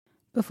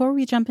Before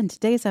we jump into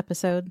today's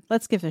episode,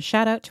 let's give a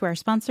shout out to our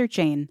sponsor,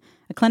 Jane,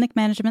 a clinic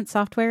management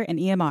software and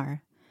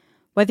EMR.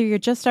 Whether you're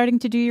just starting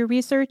to do your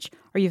research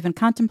or you've been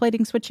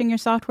contemplating switching your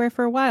software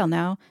for a while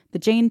now, the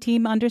Jane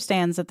team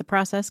understands that the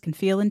process can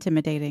feel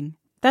intimidating.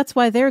 That's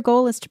why their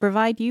goal is to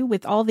provide you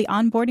with all the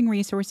onboarding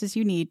resources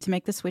you need to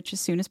make the switch as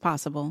soon as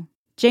possible.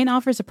 Jane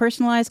offers a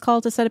personalized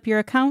call to set up your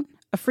account,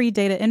 a free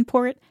data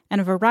import,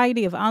 and a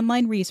variety of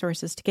online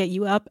resources to get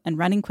you up and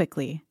running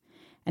quickly.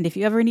 And if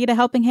you ever need a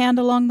helping hand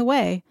along the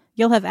way,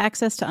 you'll have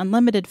access to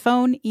unlimited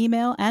phone,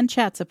 email, and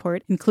chat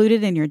support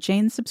included in your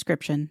Jane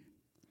subscription.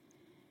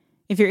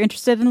 If you're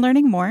interested in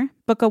learning more,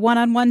 book a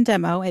one-on-one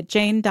demo at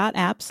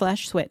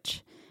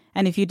jane.app/switch.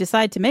 And if you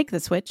decide to make the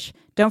switch,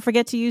 don't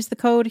forget to use the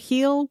code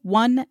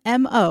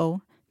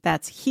HEAL1MO,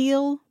 that's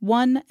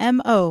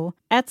HEAL1MO,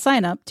 at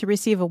sign-up to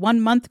receive a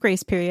 1-month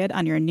grace period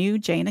on your new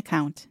Jane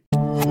account.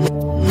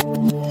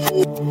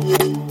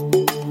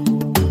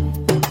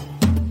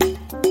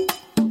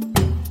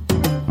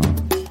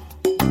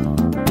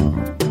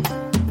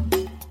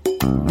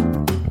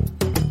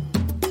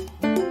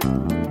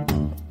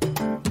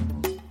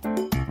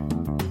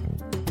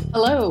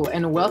 Hello,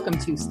 and welcome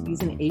to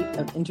Season 8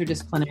 of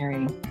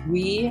Interdisciplinary.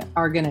 We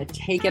are going to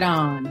take it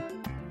on.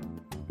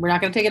 We're not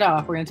going to take it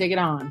off. We're going to take it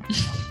on.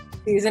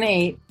 Season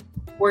 8,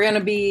 we're going to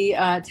be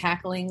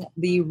tackling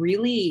the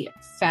really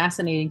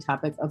fascinating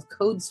topic of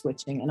code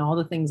switching and all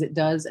the things it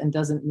does and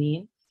doesn't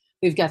mean.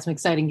 We've got some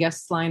exciting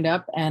guests lined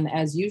up, and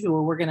as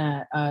usual, we're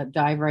going to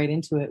dive right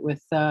into it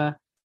with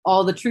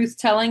all the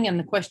truth-telling and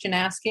the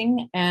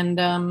question-asking.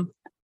 And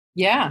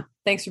yeah,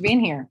 thanks for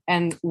being here.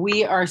 And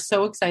we are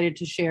so excited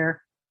to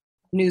share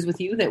news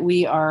with you that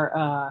we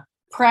are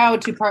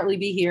proud to partly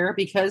be here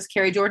because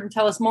Carrie Jordan,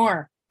 tell us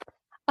more.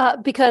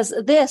 Because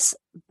this,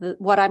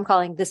 what I'm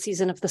calling this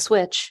season of The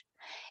Switch,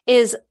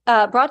 is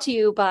brought to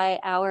you by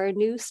our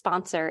new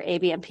sponsor,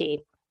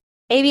 ABMP.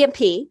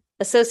 ABMP,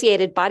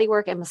 Associated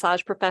Bodywork and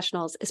Massage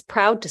Professionals, is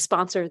proud to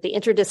sponsor the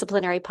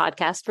interdisciplinary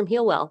podcast from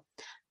Healwell.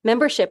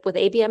 Membership with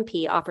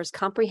ABMP offers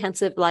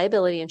comprehensive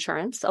liability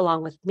insurance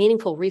along with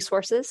meaningful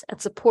resources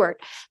and support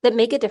that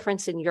make a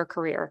difference in your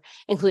career,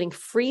 including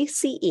free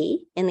CE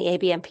in the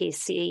ABMP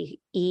CE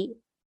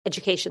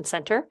Education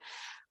Center,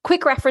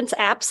 quick reference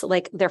apps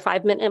like their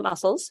 5-Minute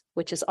Muscles,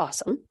 which is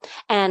awesome,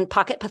 and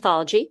Pocket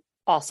Pathology,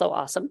 also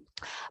awesome,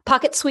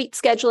 Pocket Suite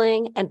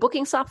scheduling and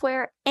booking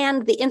software,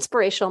 and the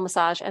Inspirational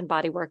Massage and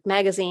Bodywork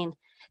magazine.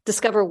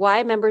 Discover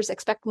why members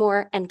expect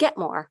more and get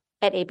more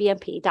at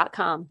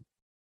abmp.com.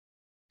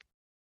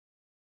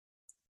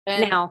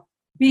 And now,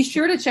 be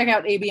sure to check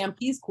out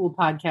ABMP's cool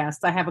podcast,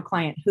 I Have a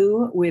Client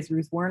Who, with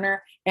Ruth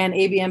Werner, and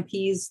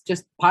ABMP's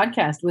just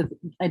podcast with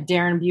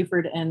Darren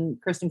Buford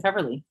and Kristen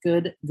Coverly.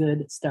 Good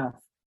stuff.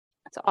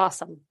 That's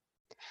awesome.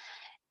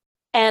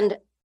 And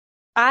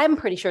I'm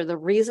pretty sure the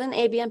reason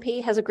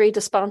ABMP has agreed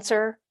to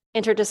sponsor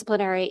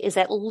Interdisciplinary is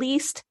at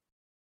least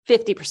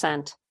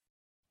 50%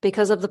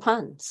 because of the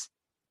puns.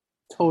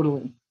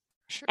 Totally.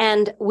 Sure.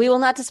 And we will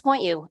not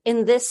disappoint you.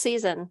 In this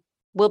season,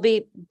 we'll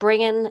be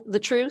bringing the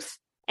truth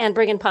and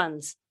bringing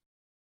puns.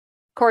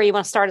 Corey, you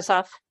want to start us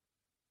off?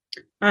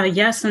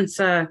 Since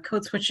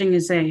code switching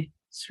is a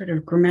sort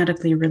of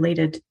grammatically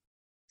related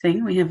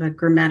thing, we have a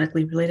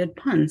grammatically related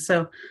pun.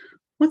 So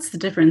what's the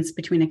difference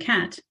between a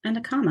cat and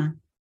a comma?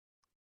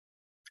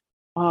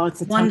 Oh,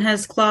 it's one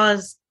has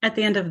claws at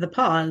the end of the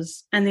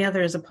pause, and the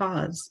other is a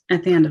pause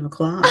at the end of a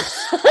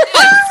clause.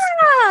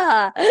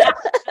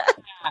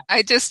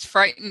 I just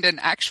frightened an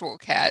actual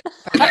cat.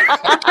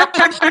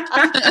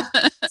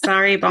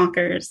 Sorry,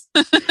 bonkers.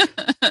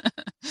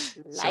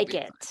 Like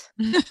it.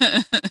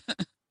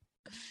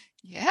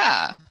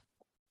 Yeah.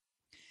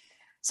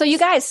 So you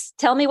guys,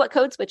 tell me what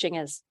code switching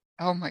is.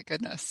 Oh my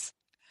goodness.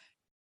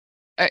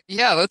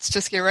 Let's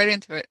just get right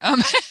into it.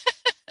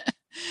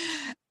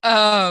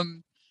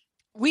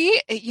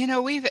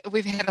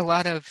 We've had a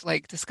lot of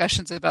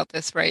discussions about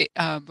this, right?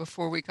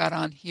 Before we got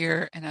on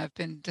here, and I've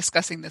been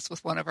discussing this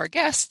with one of our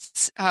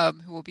guests,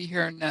 who will be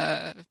here in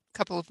a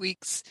couple of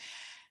weeks.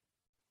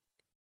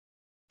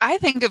 I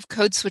think of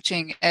code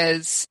switching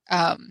as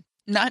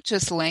not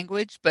just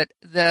language, but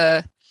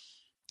the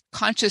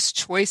conscious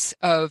choice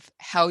of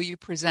how you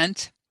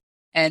present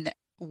and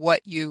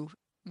what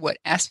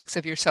aspects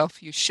of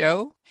yourself you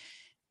show.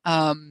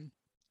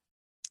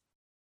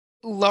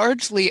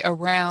 Largely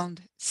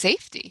around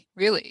safety,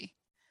 really,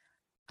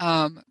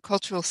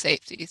 cultural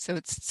safety. So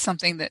it's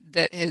something that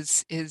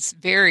is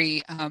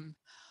very,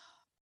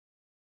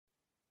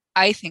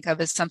 I think of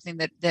as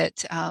something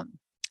that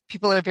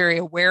people are very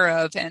aware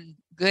of and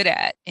good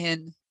at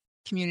in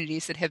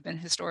communities that have been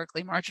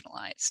historically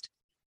marginalized.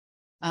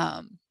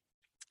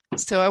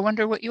 So I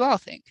wonder what you all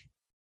think.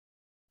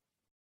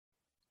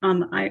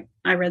 I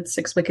read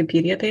 6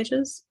 Wikipedia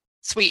pages.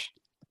 Sweet.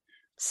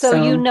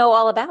 So you know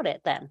all about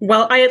it then?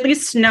 Well, I at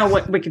least know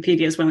what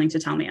Wikipedia is willing to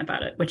tell me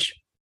about it, which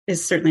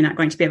is certainly not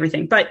going to be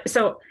everything. But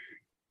so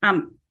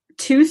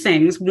 2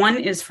 things. One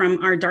is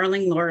from our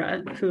darling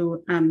Laura,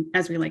 who,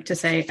 as we like to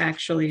say,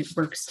 actually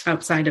works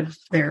outside of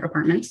their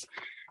apartments.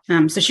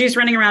 So she's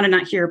running around and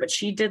not here, but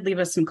she did leave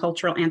us some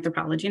cultural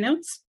anthropology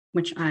notes,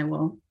 which I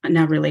will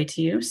now relay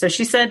to you. So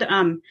she said,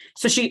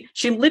 so she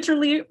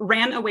literally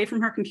ran away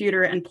from her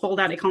computer and pulled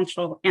out a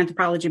cultural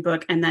anthropology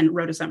book and then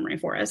wrote a summary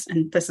for us.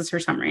 And this is her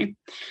summary.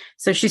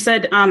 So she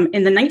said,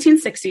 in the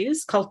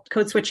 1960s,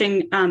 code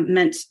switching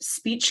meant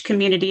speech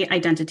community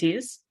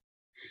identities.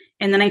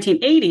 In the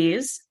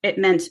 1980s, it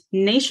meant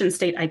nation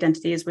state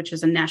identities, which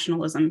is a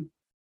nationalism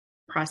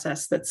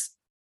process that's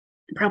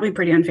probably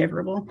pretty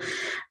unfavorable.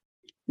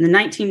 In the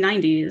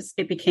 1990s,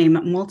 it became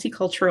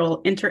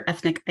multicultural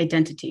interethnic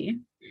identity,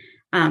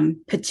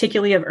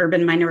 particularly of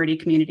urban minority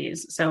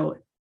communities. So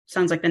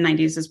sounds like the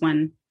 90s is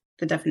when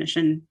the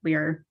definition we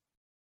are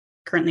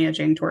currently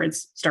edging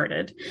towards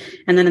started.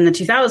 And then in the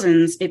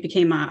 2000s, it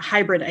became a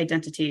hybrid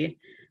identity,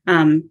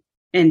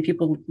 and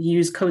people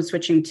use code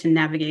switching to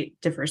navigate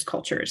diverse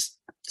cultures.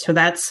 So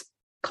that's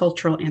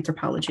cultural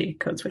anthropology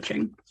code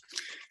switching.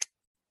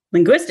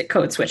 Linguistic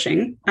code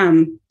switching.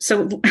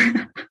 So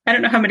I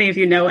don't know how many of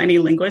you know any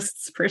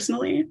linguists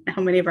personally,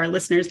 how many of our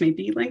listeners may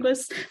be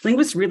linguists.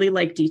 Linguists really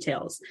like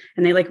details,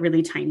 and they like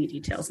really tiny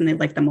details, and they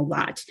like them a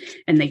lot,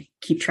 and they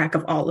keep track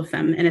of all of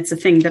them. And it's a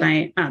thing that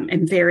I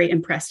am very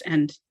impressed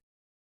and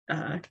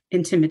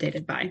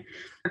intimidated by.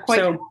 Quite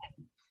cunning,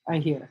 I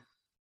hear.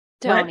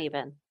 Don't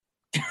even.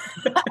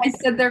 I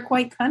said they're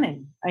quite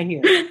cunning, I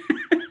hear.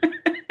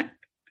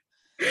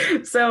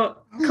 So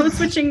code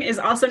switching is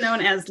also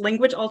known as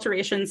language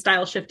alteration,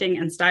 style shifting,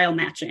 and style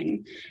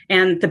matching.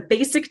 And the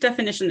basic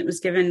definition that was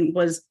given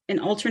was an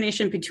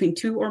alternation between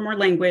two or more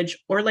language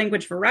or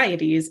language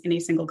varieties in a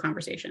single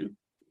conversation.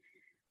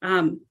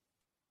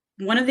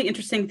 One of the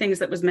interesting things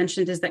that was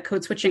mentioned is that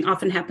code switching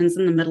often happens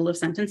in the middle of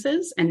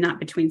sentences and not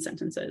between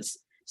sentences.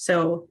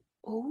 So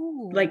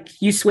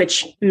like you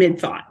switch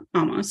mid-thought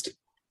almost.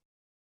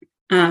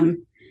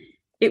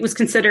 It was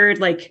considered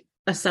like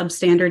a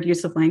substandard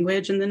use of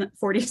language in the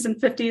 40s and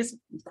 50s.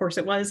 Of course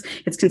it was.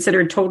 It's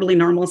considered totally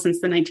normal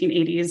since the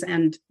 1980s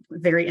and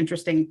very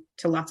interesting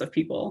to lots of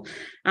people.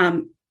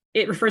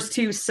 It refers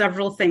to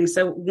several things.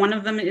 So one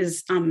of them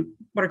is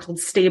what are called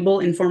stable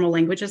informal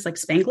languages like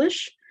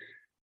Spanglish.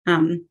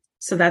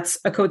 So that's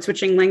a code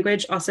switching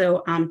language.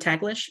 Also,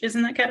 Taglish is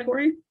in that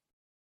category.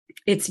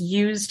 It's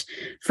used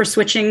for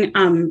switching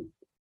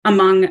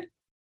among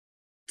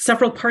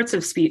several parts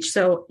of speech.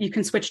 So you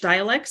can switch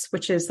dialects,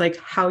 which is like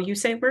how you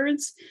say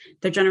words.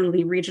 They're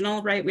generally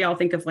regional, right? We all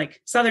think of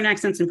like Southern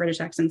accents and British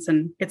accents,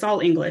 and it's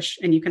all English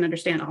and you can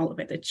understand all of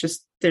it. It's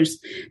just,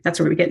 that's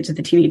where we get into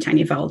the teeny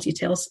tiny vowel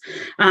details.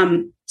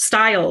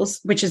 Styles,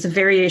 which is a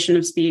variation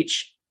of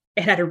speech.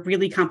 It had a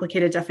really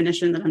complicated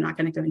definition that I'm not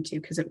going to go into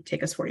because it would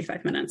take us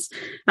 45 minutes.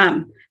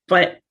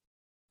 But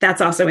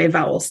that's also a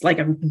vowels, like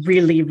a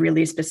really,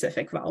 really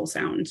specific vowel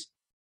sound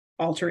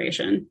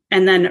alteration.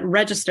 And then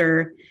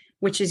register,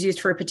 which is used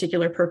for a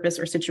particular purpose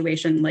or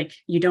situation. Like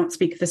you don't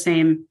speak the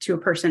same to a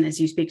person as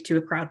you speak to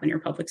a crowd when you're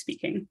public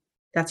speaking.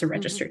 That's a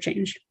register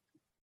change.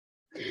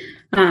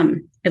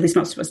 At least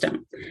most of us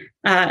don't.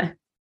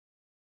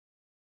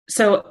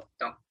 So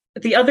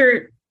the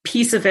other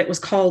piece of it was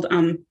called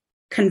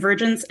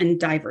convergence and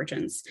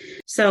divergence.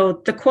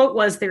 So the quote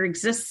was, there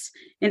exists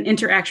an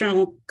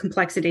interactional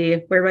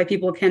complexity whereby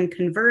people can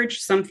converge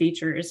some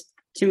features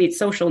to meet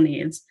social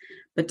needs,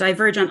 but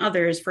diverge on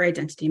others for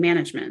identity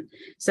management.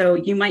 So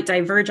you might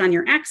diverge on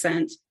your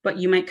accent, but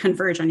you might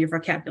converge on your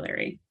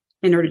vocabulary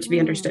in order to be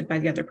understood by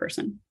the other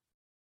person.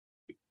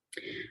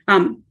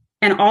 And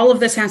all of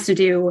this has to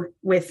do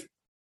with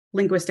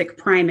linguistic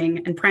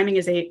priming. And priming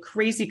is a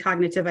crazy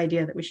cognitive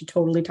idea that we should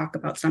totally talk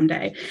about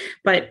someday.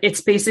 But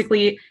it's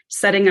basically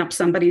setting up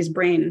somebody's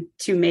brain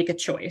to make a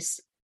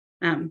choice,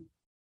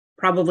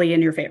 probably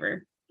in your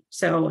favor.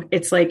 So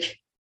it's like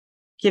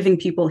giving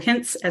people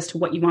hints as to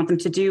what you want them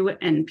to do,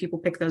 and people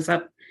pick those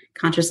up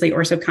consciously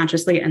or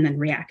subconsciously and then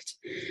react.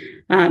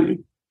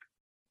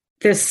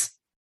 This,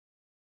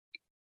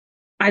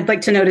 I'd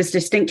like to note, is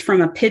distinct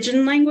from a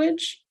pidgin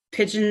language.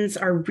 Pigeons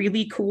are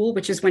really cool,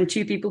 which is when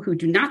two people who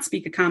do not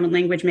speak a common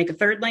language make a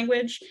third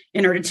language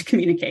in order to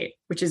communicate,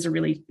 which is a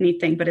really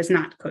neat thing, but is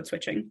not code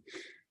switching.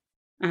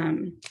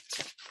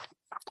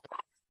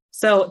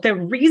 So the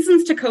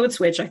reasons to code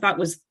switch, I thought,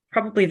 was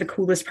probably the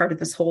coolest part of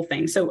this whole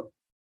thing. So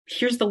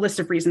here's the list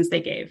of reasons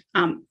they gave.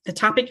 The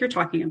topic you're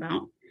talking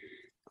about,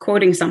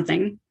 quoting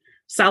something,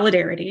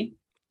 solidarity,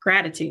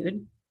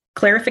 gratitude,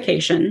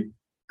 clarification,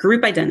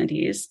 group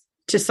identities,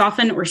 to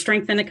soften or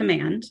strengthen a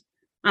command,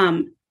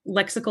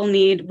 lexical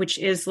need, which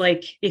is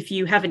like if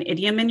you have an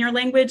idiom in your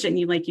language and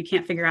you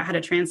can't figure out how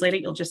to translate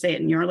it, you'll just say it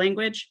in your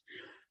language.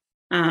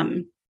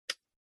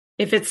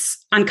 If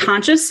it's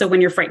unconscious, so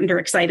when you're frightened or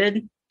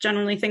excited,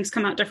 generally things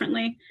come out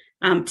differently.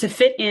 To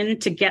fit in,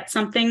 to get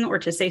something, or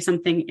to say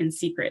something in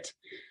secret.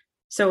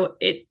 So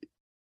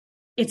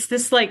it's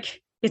this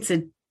like, it's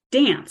a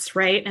dance,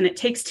 right? And it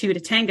takes two to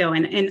tango.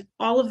 And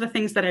all of the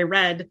things that I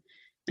read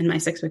in my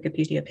 6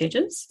 Wikipedia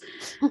pages,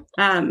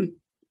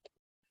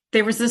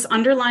 there was this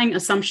underlying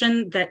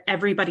assumption that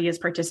everybody is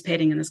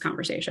participating in this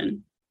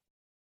conversation.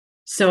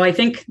 So I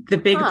think the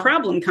big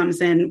problem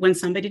comes in when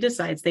somebody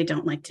decides they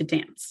don't like to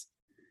dance.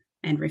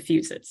 and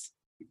refuses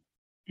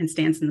and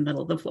stands in the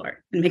middle of the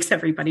floor and makes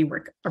everybody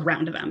work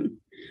around them,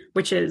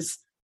 which is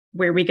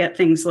where we get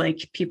things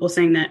like people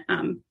saying that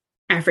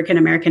African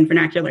American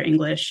vernacular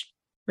English,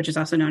 which is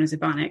also known as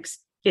Ebonics,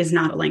 is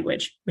not a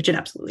language, which it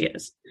absolutely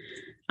is.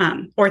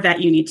 Or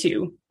that you need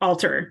to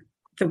alter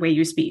the way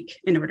you speak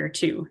in order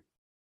to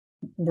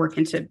work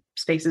into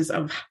spaces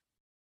of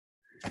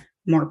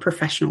more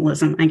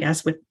professionalism, I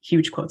guess, with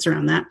huge quotes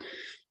around that.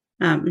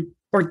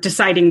 Or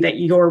deciding that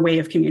your way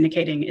of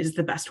communicating is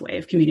the best way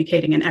of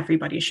communicating and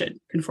everybody should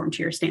conform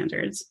to your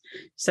standards.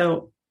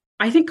 So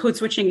I think code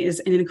switching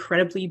is an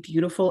incredibly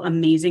beautiful,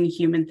 amazing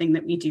human thing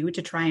that we do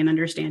to try and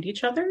understand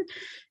each other.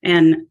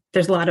 And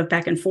there's a lot of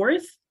back and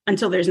forth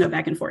until there's no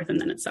back and forth,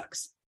 and then it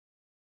sucks.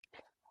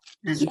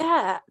 And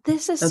yeah,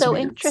 this is so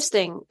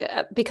interesting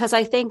because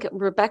I think,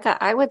 Rebecca,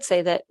 I would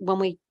say that when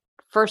we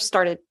first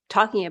started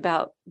talking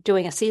about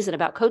doing a season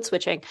about code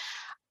switching,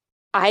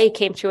 I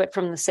came to it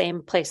from the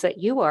same place that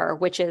you are,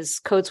 which is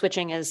code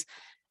switching is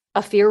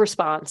a fear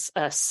response,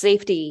 a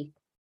safety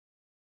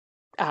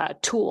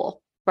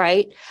tool,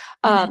 right?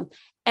 Mm-hmm.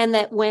 And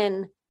that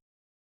when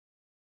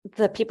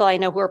the people I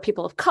know who are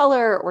people of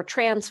color or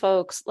trans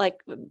folks, like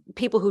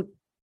people who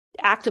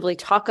actively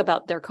talk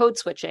about their code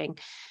switching,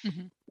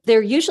 mm-hmm.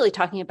 they're usually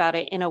talking about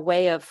it in a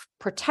way of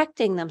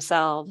protecting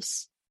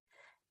themselves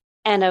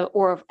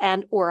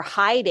or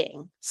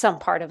hiding some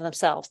part of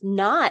themselves,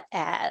 not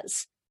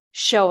as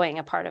showing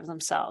a part of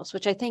themselves,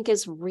 which I think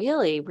is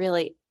really,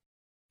 really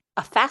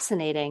a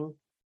fascinating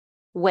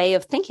way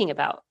of thinking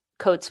about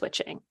code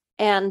switching.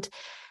 And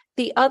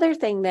the other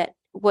thing that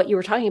what you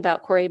were talking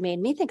about, Corey, made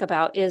me think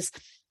about is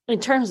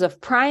in terms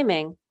of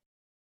priming,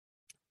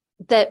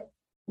 that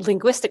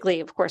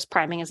linguistically, of course,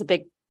 priming is a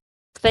big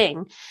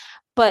thing,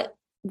 but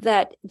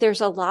that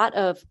there's a lot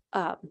of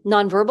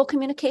nonverbal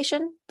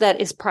communication that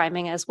is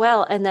priming as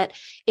well. And that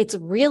it's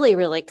really,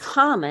 really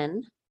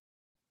common,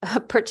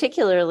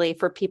 particularly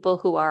for people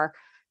who are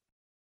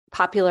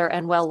popular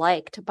and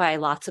well-liked by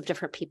lots of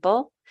different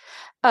people,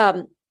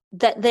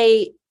 that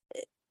they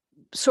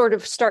sort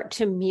of start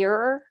to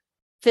mirror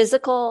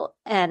physical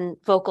and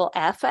vocal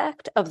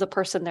affect of the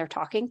person they're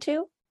talking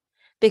to,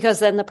 because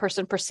then the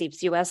person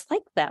perceives you as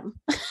like them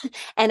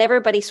and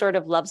everybody sort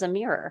of loves a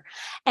mirror.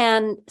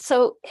 And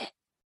so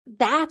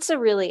that's a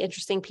really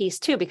interesting piece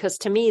too, because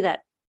to me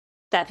that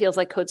feels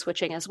like code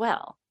switching as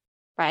well,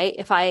 right?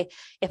 If I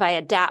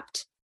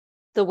adapt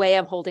the way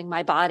I'm holding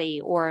my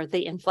body or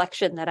the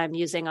inflection that I'm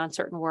using on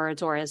certain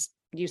words, or as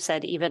you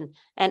said, even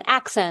an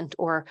accent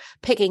or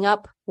picking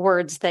up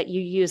words that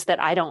you use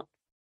that I don't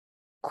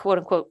quote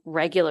unquote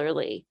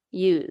regularly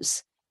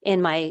use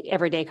in my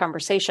everyday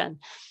conversation.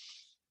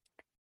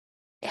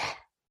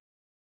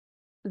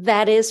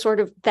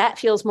 That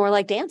feels more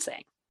like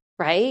dancing,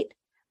 right?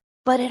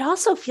 But it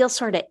also feels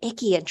sort of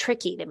icky and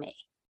tricky to me.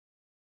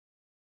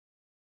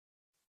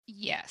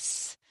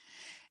 Yes.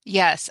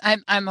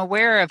 I'm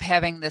aware of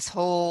having this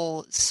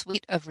whole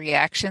suite of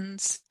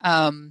reactions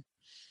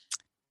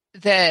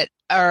that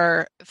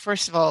are,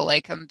 first of all,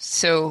 like, I'm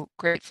so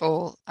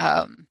grateful,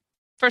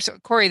 first of all,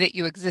 Corey, that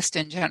you exist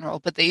in general,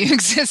 but that you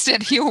exist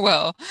at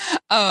Healwell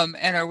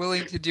and are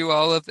willing to do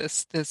all of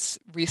this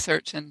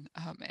research and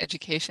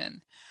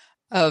education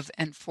of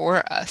and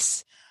for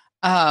us.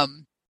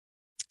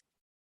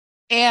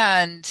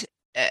 And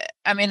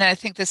I mean, I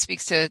think this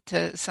speaks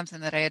to something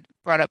that I had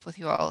brought up with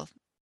you all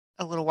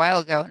a little while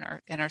ago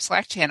in our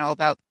Slack channel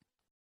about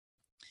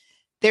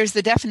there's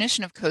the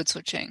definition of code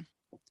switching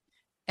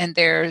and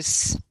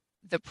there's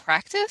the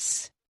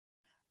practice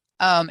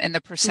and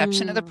the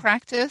perception of the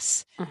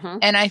practice. Mm-hmm.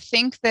 And I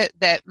think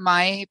that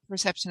my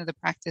perception of the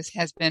practice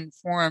has been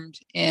formed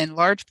in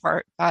large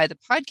part by the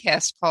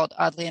podcast called,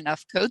 oddly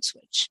enough, Code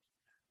Switch,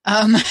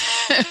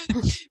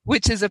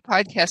 which is a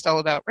podcast all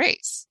about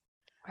race,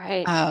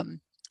 right,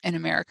 in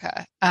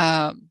America.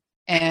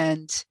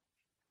 And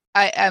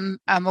I'm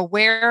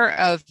aware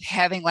of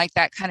having like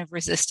that kind of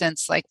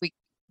resistance. Like we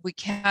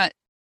can't,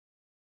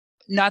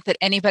 not that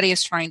anybody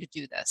is trying to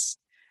do this,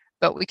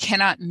 but we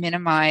cannot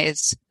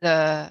minimize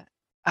the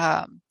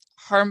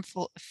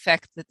harmful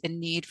effect that the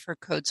need for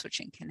code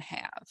switching can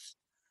have,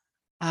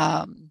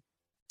 on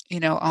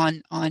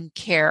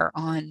care,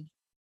 on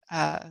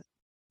our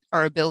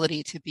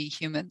ability to be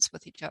humans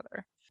with each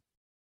other.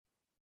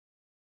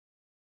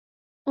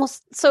 Well,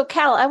 so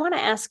Cal, I want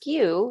to ask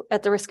you,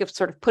 at the risk of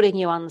sort of putting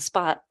you on the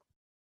spot,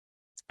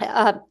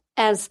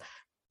 as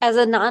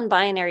a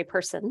non-binary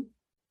person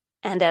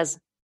and as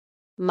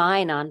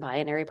my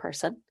non-binary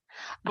person,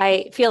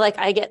 I feel like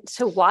I get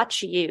to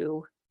watch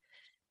you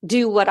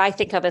do what I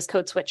think of as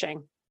code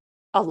switching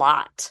a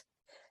lot.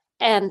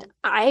 And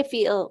I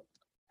feel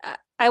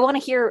I want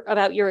to hear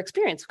about your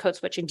experience with code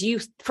switching.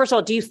 First of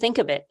all, do you think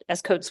of it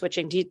as code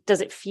switching?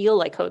 Does it feel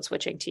like code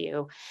switching to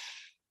you?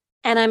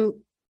 And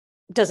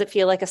does it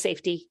feel like a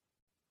safety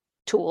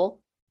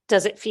tool?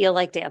 Does it feel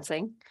like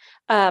dancing?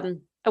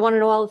 I want to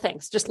know all the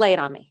things. Just lay it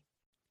on me.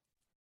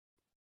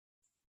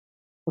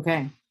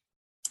 Okay.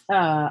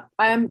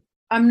 I'm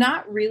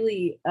not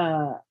really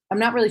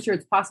sure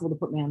it's possible to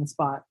put me on the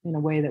spot in a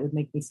way that would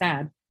make me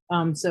sad.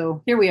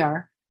 So here we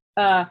are.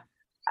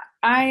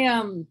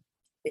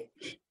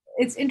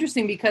 It's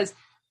interesting because,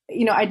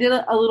 I did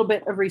a little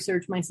bit of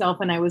research myself,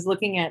 and I was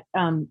looking at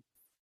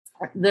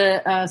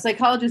the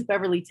psychologist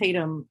Beverly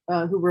Tatum,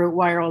 who wrote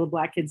Why Are All the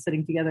Black Kids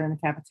Sitting Together in the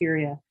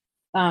Cafeteria,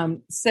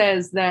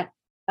 says that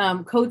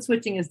code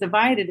switching is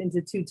divided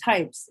into two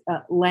types,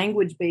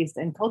 language-based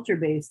and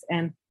culture-based.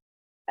 And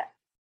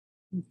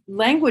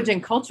language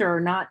and culture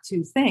are not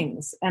two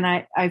things. And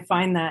I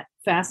find that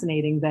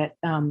fascinating that,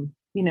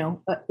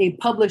 a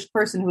published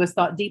person who has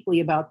thought deeply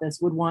about this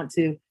would want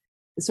to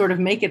sort of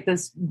make it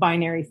this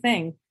binary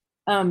thing.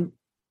 And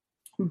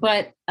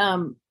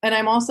I'm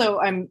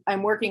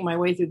working my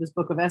way through this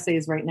book of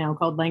essays right now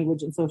called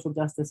Language and Social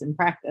Justice in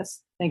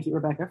Practice. Thank you,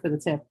 Rebecca, for the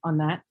tip on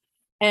that.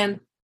 And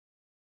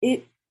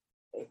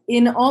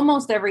in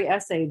almost every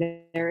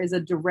essay, there is a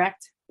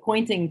direct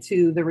pointing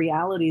to the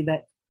reality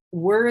that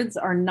words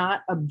are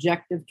not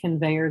objective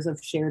conveyors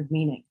of shared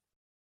meaning,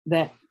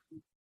 that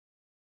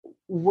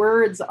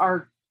words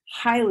are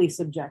highly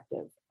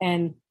subjective.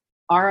 And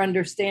our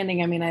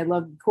understanding, I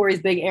love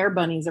Corey's big air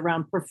bunnies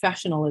around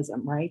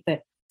professionalism, right?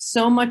 That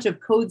so much of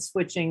code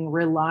switching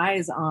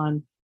relies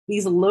on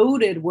these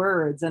loaded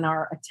words and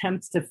our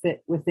attempts to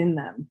fit within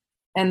them.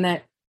 And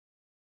that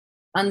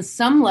on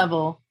some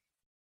level,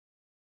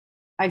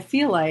 I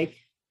feel like,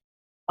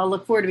 I'll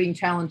look forward to being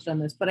challenged on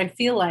this, but I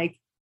feel like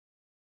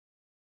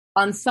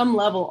on some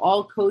level,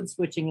 all code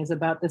switching is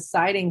about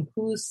deciding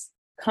whose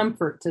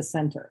comfort to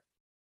center.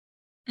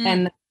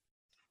 And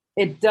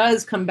it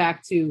does come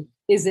back to,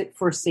 is it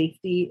for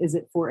safety? Is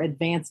it for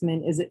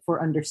advancement? Is it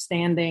for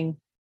understanding?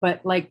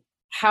 But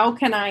how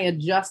can I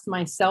adjust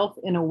myself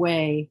in a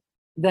way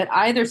that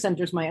either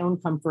centers my own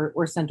comfort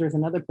or centers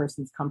another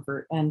person's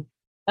comfort? And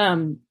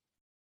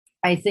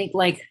I think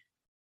when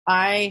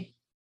I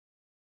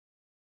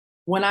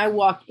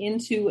walk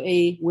into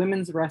a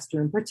women's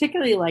restroom,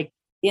 particularly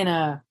in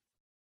a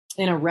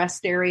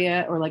rest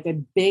area or a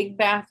big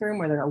bathroom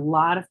where there are a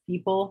lot of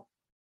people,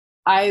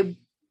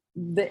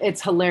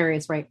 it's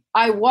hilarious, right?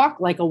 I walk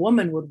like a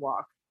woman would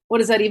walk. What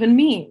does that even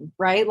mean,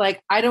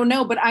 right? I don't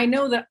know, but I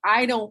know that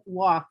I don't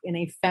walk in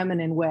a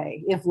feminine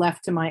way if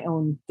left to my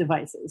own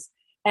devices.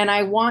 And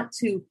I want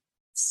to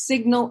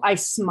signal, I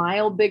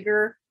smile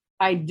bigger.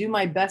 I do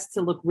my best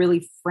to look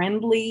really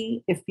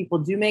friendly if people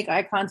do make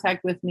eye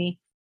contact with me,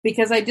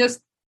 because I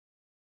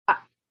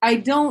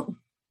don't,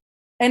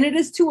 and it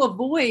is to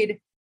avoid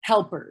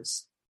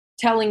helpers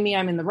telling me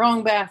I'm in the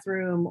wrong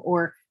bathroom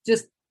or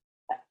just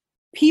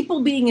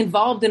people being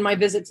involved in my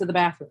visit to the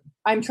bathroom.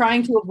 I'm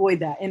trying to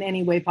avoid that in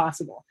any way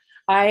possible.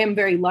 I am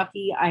very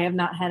lucky. I have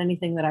not had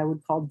anything that I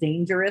would call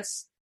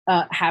dangerous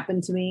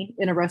happen to me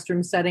in a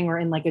restroom setting or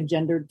in a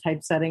gendered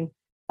type setting.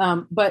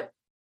 But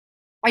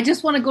I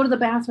just want to go to the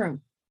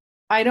bathroom.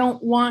 I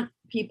don't want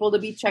people to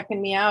be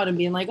checking me out and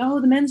being like, oh,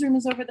 the men's room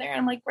is over there.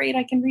 I'm like, great,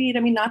 I can read.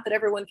 Not that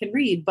everyone can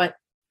read, but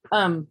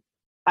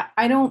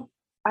I don't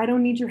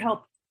need your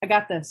help. I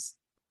got this.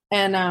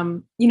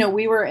 And,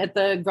 we were at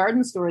the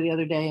garden store the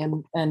other day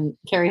and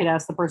Carrie had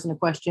asked the person a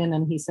question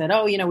and he said,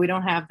 oh, we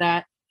don't have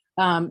that.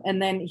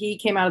 And then he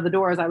came out of the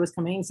door as I was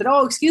coming and said,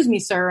 oh, excuse me,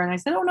 sir. And I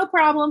said, oh, no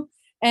problem.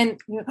 And,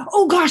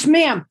 oh gosh,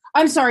 ma'am,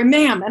 I'm sorry,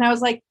 ma'am. And I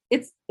was like,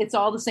 it's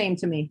all the same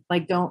to me.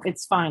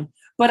 It's fine.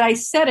 But I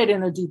said it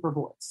in a deeper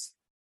voice.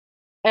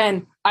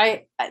 And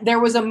there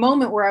was a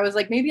moment where I was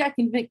like, maybe I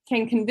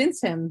can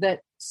convince him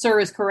that sir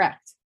is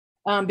correct.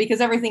 Because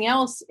everything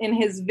else in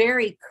his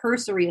very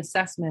cursory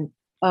assessment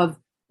of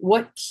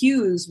what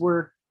cues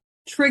were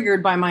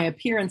triggered by my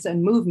appearance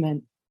and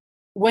movement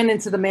went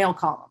into the male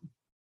column,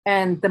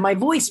 and my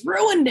voice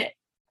ruined it.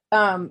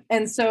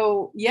 And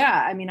so,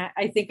 yeah,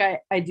 I think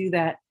I do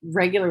that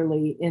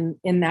regularly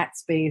in that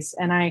space,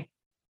 and I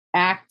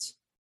act,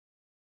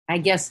 I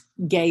guess,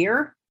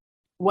 gayer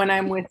when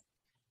I'm with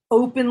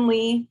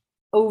overtly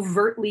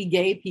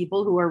gay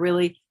people who are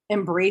really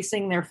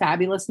embracing their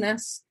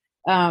fabulousness.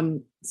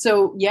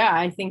 So yeah,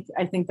 I think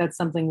that's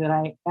something that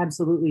I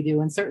absolutely do.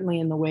 And certainly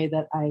in the way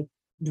that I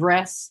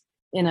dress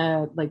in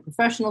a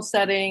professional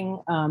setting,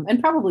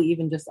 and probably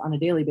even just on a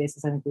daily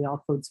basis, I think we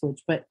all code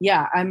switch, but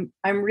yeah, I'm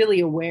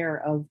really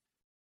aware of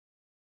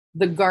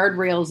the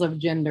guardrails of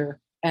gender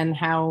and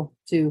how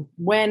to,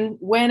 when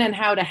and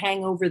how to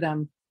hang over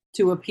them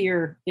to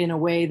appear in a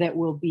way that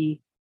will be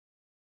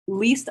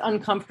least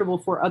uncomfortable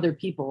for other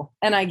people.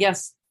 And I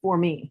guess for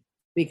me,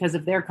 because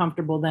if they're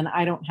comfortable, then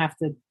I don't have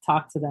to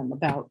talk to them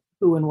about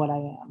who and what I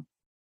am.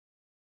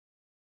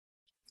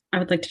 I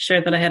would like to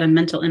share that I had a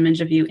mental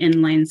image of you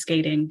inline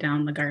skating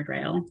down the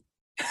guardrail.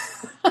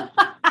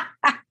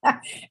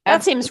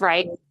 That seems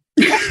right.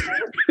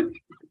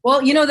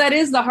 Well, that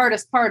is the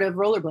hardest part of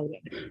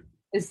rollerblading,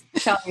 is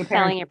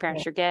telling your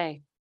parents you're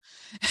gay.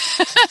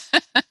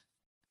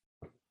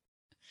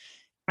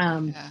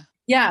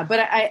 Yeah, but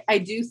I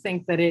do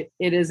think that it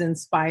is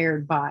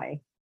inspired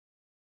by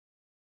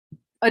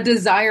a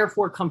desire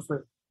for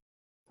comfort,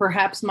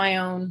 perhaps my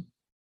own,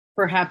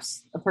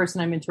 perhaps a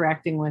person I'm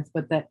interacting with,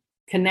 but that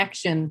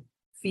connection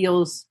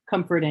feels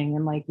comforting.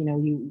 And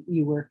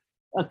you were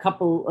a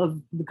couple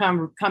of the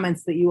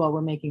comments that you all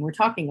were making were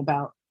talking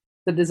about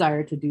the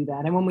desire to do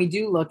that. And when we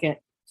do look at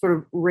sort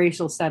of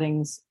racial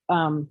settings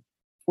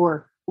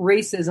or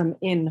racism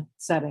in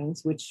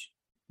settings, which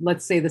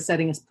let's say the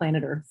setting is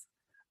planet Earth.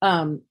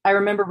 I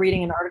remember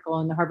reading an article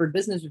in the Harvard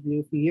Business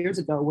Review a few years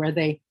ago where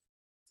they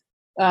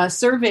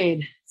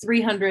surveyed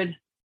 300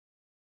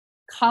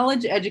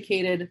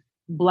 college-educated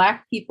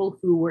Black people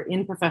who were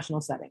in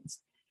professional settings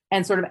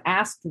and sort of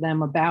asked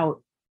them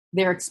about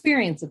their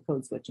experience of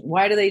code switching.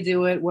 Why do they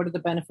do it? What are the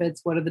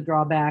benefits? What are the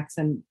drawbacks?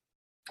 And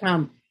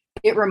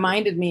it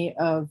reminded me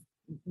of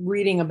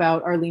reading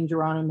about Arlene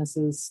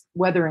Geronimus's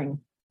weathering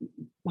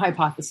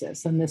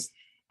hypothesis and this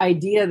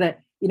idea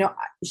that, you know,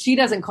 she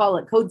doesn't call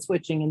it code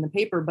switching in the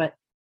paper, but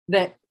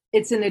that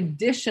it's an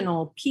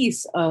additional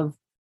piece of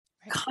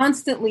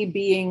constantly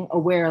being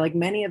aware. Like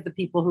many of the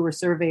people who were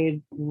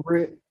surveyed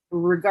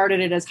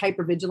regarded it as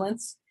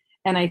hypervigilance.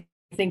 And I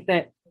think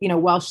that, you know,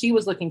 while she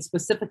was looking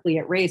specifically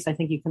at race, I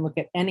think you can look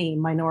at any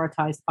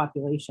minoritized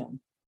population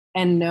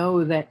and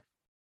know that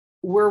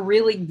we're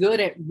really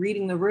good at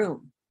reading the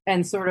room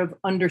and sort of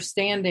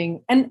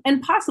understanding and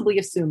possibly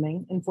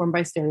assuming, informed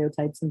by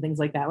stereotypes and things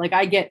like that. Like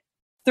I get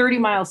 30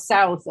 miles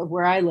south of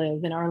where I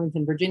live in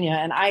Arlington, Virginia,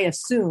 and I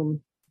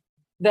assume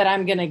that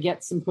I'm going to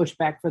get some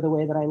pushback for the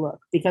way that I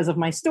look because of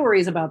my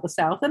stories about the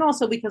South and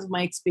also because of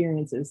my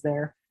experiences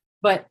there.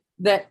 But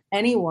that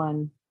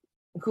anyone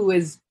who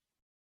is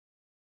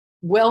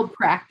well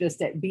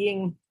practiced at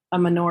being a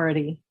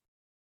minority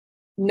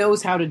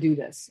knows how to do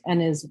this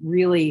and is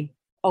really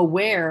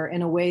aware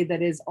in a way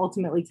that is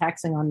ultimately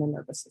taxing on the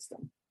nervous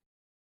system.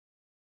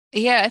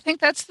 Yeah, I think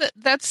that's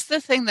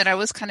the thing that I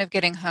was kind of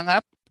getting hung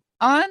up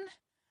on,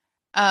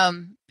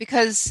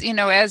 because, you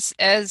know, as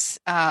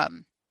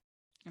I'm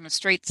a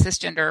straight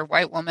cisgender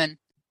white woman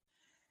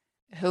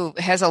who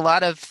has a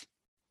lot of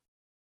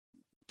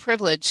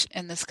privilege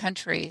in this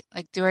country,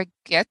 like, do I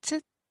get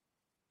to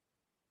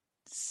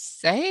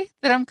say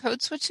that I'm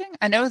code switching?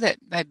 I know that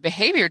my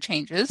behavior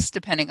changes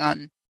depending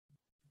on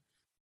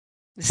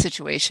the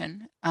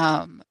situation,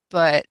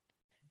 but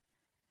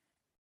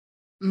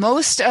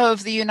most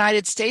of the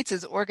United States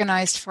is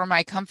organized for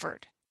my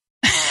comfort.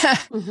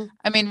 Mm-hmm.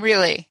 I mean,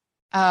 really.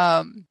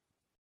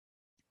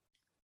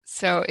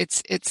 So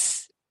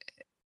it's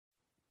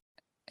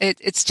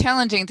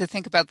challenging to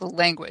think about the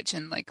language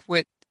and like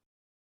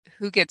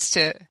who gets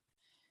to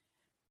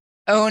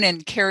own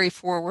and carry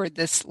forward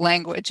this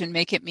language and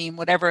make it mean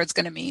whatever it's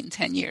going to mean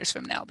 10 years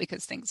from now,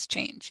 because things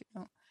change, you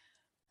know.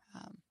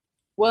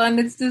 Well, and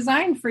it's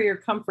designed for your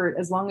comfort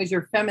as long as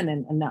you're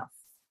feminine enough.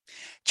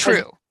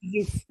 True.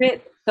 You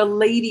fit the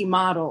lady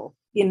model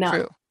enough.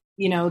 True.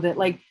 You know, that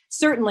like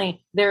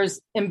certainly there's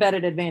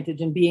embedded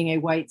advantage in being a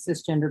white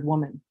cisgendered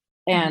woman.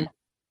 And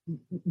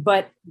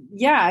but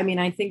yeah, I mean,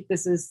 I think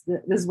this is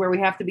where we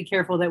have to be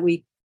careful that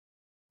we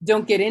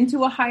don't get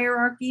into a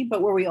hierarchy,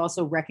 but where we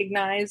also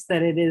recognize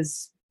that it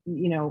is,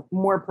 you know,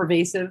 more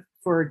pervasive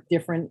for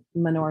different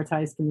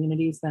minoritized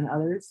communities than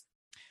others.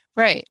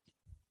 Right.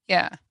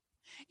 Yeah.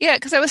 Yeah,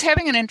 because I was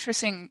having an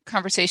interesting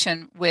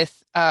conversation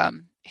with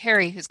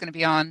Harry, who's going to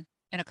be on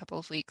in a couple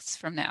of weeks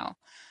from now,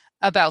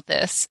 about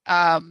this.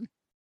 And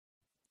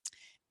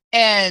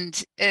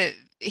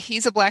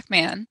he's a Black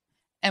man,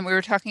 and we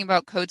were talking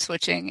about code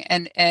switching,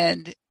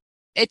 and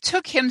it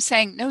took him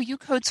saying, "No, you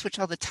code switch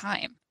all the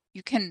time.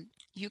 You can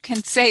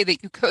say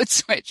that you code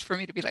switch," for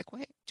me to be like,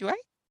 "Wait, do I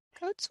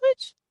code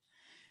switch?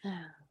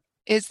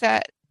 Is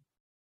that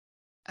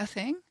a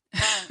thing?"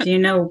 Do you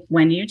know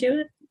when you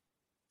do it?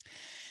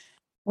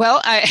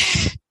 Well,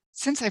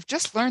 since I've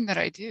just learned that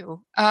I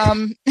do,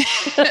 I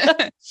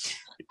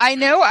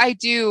know I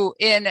do.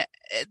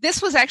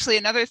 This was actually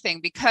another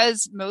thing,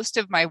 because most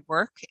of my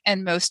work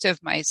and most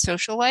of my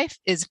social life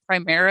is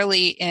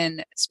primarily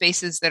in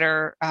spaces that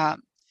are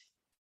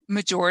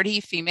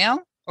majority female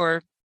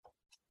or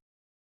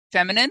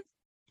feminine.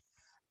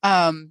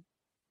 Then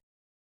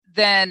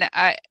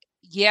I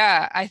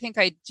think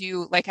I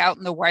do, like, out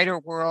in the wider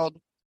world,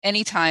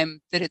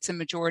 anytime that it's a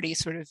majority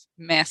sort of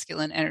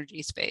masculine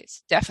energy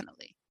space.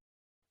 Definitely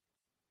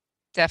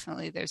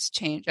there's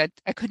change. I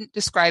couldn't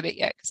describe it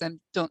yet because I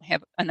don't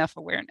have enough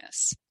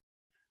awareness.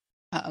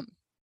 But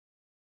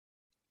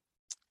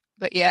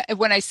yeah,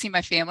 when I see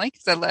my family,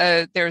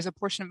 because there's a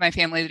portion of my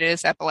family that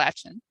is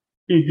Appalachian.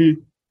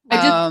 Mm-hmm.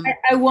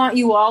 I want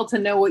you all to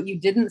know what you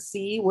didn't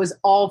see was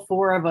all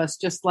four of us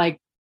just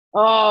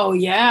oh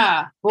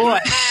yeah, boy.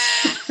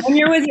 When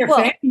you're with your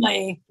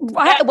family.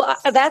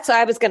 That's what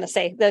I was going to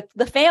say.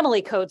 The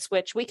family code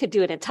switch, we could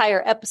do an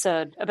entire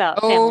episode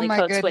about family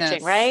code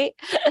switching, right?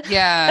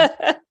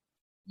 Yeah.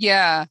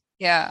 Yeah.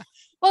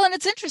 Well, and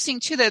it's interesting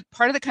too, that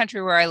part of the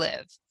country where I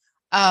live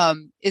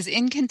is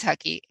in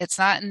Kentucky. It's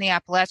not in the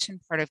Appalachian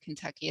part of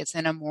Kentucky. It's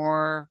in a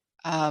more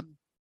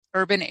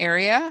urban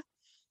area,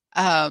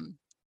 a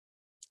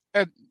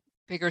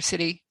bigger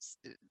city,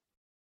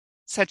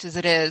 such as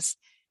it is.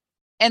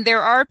 And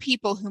there are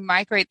people who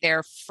migrate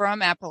there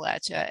from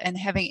Appalachia, and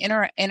having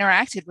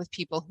interacted with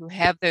people who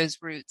have those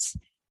roots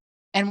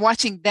and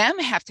watching them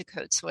have to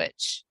code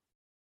switch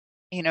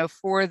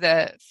for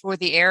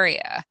the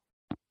area.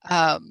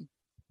 And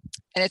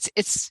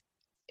it's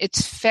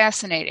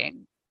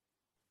fascinating.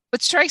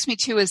 What strikes me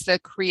too is the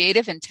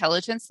creative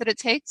intelligence that it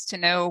takes to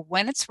know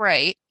when it's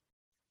right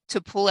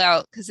to pull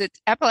out, because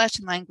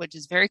Appalachian language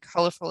is very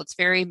colorful. It's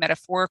very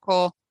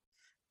metaphorical.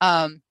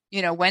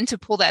 When to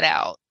pull that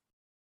out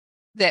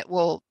that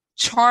will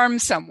charm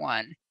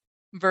someone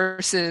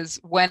versus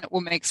when it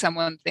will make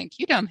someone think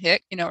you dumb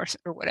hick,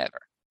 or whatever.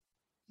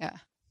 Yeah.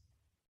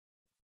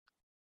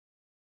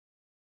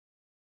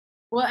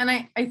 Well, and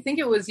I think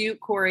it was you,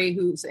 Corey,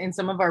 who's in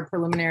some of our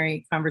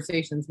preliminary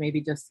conversations,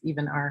 maybe just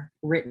even our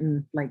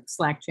written like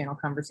Slack channel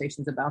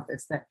conversations about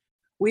this, that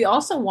we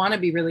also want to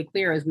be really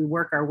clear as we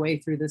work our way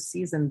through this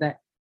season that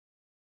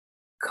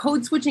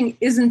code switching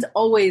isn't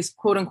always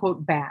quote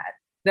unquote bad.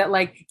 That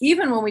like,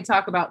 even when we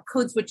talk about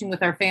code switching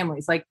with our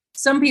families, like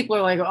some people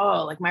are like,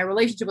 oh, like my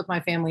relationship with my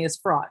family is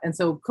fraught. And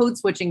so code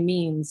switching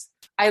means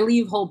I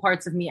leave whole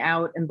parts of me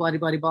out and blah, blah,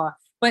 blah, blah.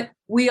 But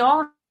we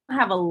all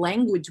have a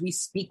language we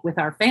speak with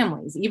our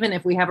families, even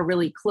if we have a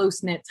really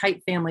close-knit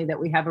tight family that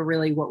we have a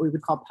really what we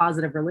would call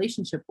positive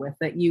relationship with,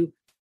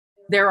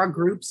 there are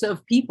groups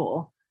of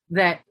people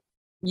that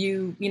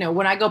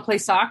when I go play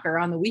soccer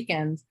on the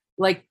weekends,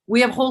 like we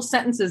have whole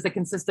sentences that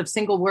consist of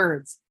single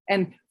words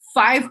and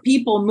 5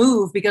 people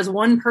move because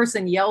one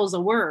person yells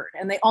a word,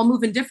 and they all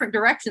move in different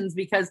directions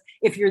because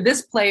if you're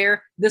this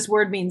player, this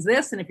word means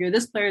this. And if you're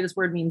this player, this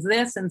word means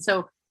this. And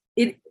so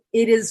it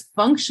is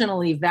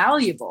functionally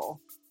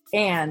valuable.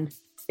 And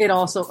it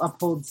also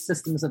upholds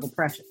systems of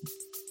oppression.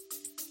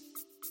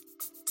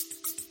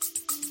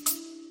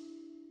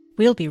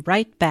 We'll be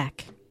right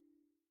back.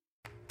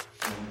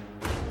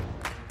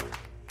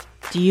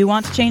 Do you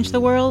want to change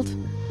the world?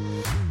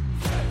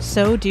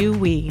 So do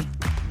we.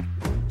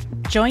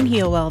 Join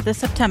Healwell this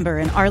September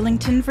in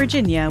Arlington,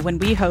 Virginia, when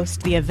we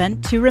host the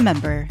event to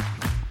remember.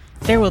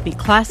 There will be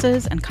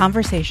classes and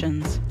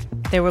conversations.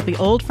 There will be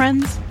old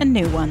friends and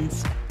new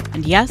ones.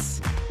 And yes,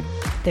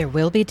 there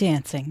will be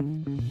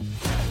dancing.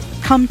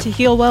 Come to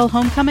Healwell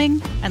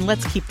Homecoming, and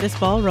let's keep this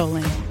ball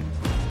rolling.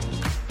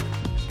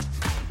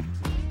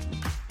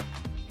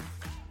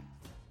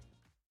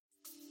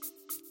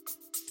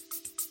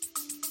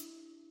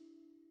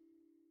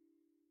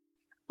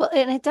 Well,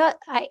 and it does.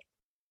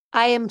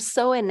 I am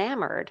so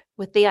enamored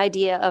with the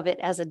idea of it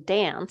as a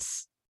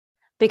dance,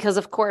 because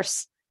of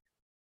course,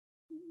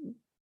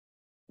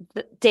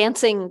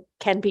 dancing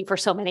can be for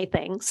so many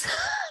things.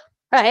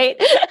 Right.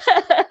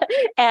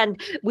 And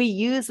we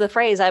use the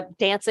phrase, I'm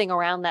dancing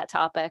around that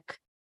topic,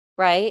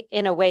 right,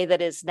 in a way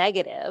that is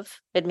negative.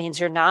 It means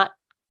you're not,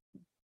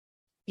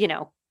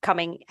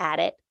 coming at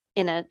it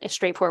in a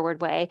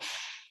straightforward way.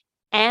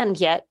 And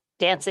yet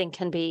dancing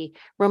can be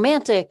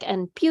romantic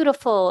and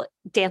beautiful.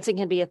 Dancing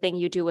can be a thing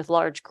you do with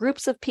large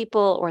groups of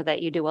people, or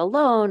that you do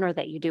alone, or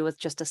that you do with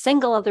just a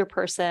single other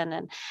person.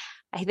 And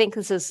I think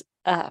this is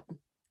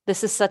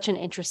such an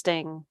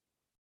interesting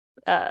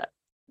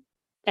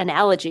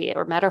analogy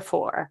or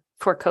metaphor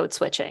for code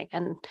switching.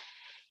 And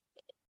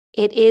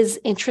it is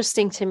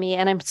interesting to me.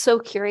 And I'm so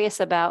curious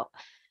about,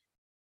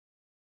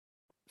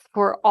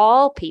 for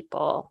all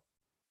people,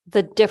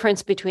 the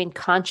difference between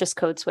conscious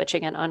code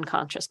switching and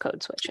unconscious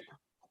code switching.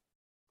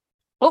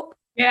 Oh,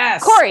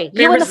 yes. Corey,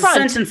 there you in was the front.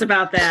 a sentence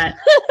about that.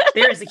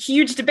 There is a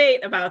huge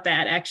debate about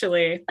that,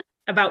 actually,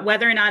 about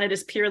whether or not it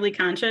is purely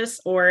conscious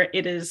or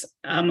it is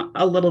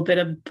a little bit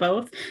of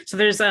both. So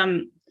there's, I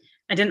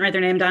didn't write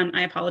their name down.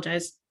 I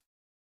apologize.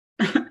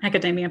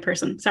 Academia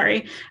person,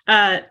 sorry,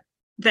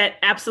 that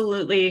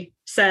absolutely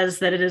says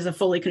that it is a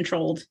fully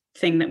controlled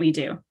thing that we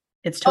do.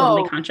 It's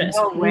totally conscious.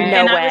 No way.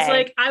 And No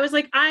I was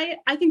like,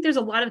 I think there's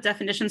a lot of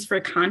definitions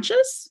for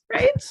conscious,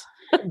 right?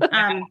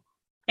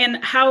 And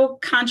how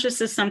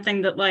conscious is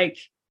something that like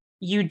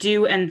you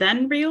do and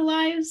then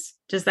realize,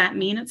 does that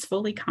mean it's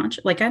fully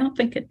conscious? Like, I don't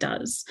think it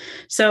does.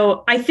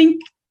 So I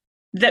think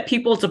that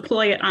people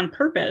deploy it on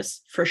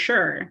purpose for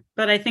sure.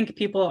 But I think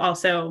people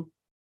also,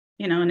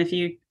 and if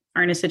you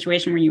are in a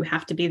situation where you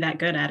have to be that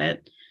good at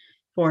it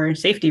for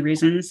safety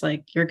reasons,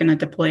 like you're going to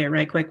deploy it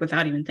right quick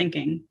without even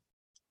thinking.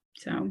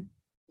 So,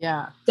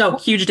 yeah. So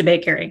huge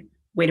debate, Carrie.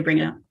 Way to bring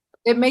it up.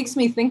 It makes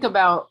me think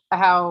about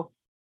how,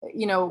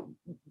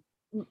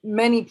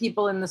 many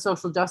people in the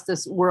social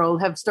justice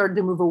world have started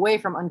to move away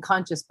from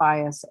unconscious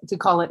bias to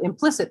call it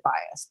implicit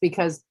bias,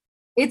 because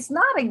it's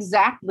not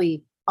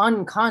exactly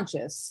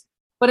unconscious,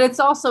 but it's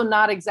also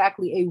not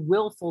exactly a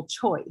willful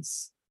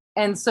choice.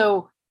 And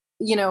so,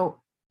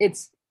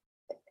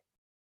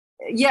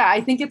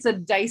 I think it's a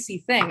dicey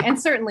thing.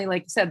 And certainly,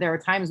 like you said, there are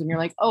times when you're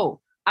like, oh,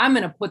 I'm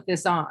going to put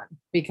this on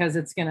because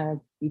it's going to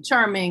be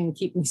charming,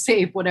 keep me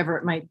safe, whatever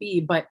it might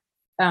be. But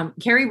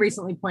Carrie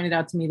recently pointed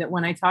out to me that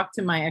when I talk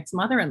to my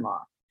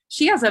ex-mother-in-law,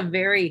 she has a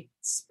very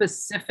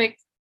specific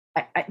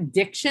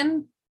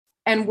addiction.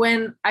 And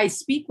when I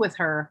speak with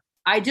her,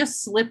 I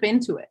just slip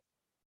into it.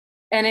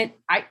 And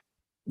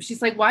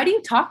she's like, why do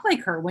you talk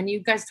like her when you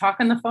guys talk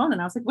on the phone? And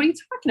I was like, what are you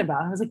talking about?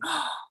 And I was like,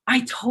 oh,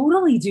 I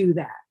totally do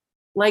that.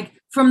 Like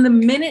from the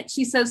minute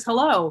she says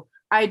hello,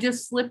 I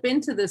just slip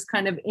into this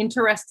kind of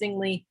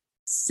interestingly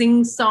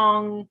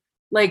sing-song,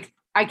 like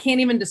I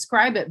can't even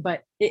describe it,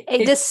 but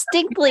a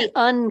distinctly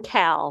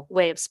un-Cal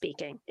way of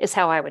speaking is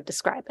how I would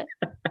describe it.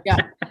 Yeah.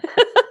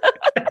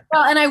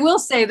 Well, and I will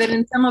say that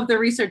in some of the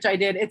research I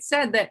did, it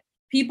said that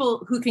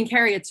people who can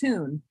carry a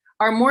tune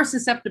are more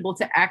susceptible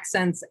to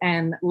accents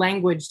and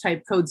language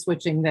type code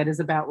switching that is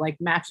about like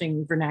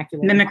matching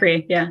vernacular.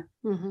 Mimicry, yeah.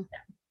 Mm-hmm.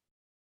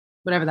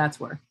 Whatever that's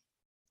worth.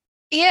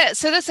 Yeah,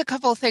 so that's a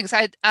couple of things.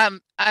 I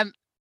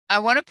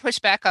want to push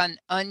back on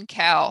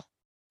uncal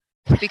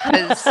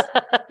because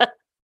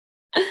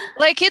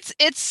like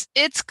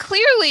it's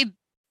clearly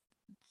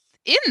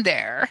in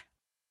there,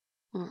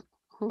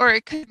 or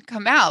it could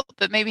come out,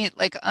 but maybe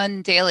like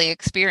undaily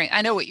experience.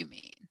 I know what you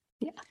mean.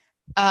 Yeah.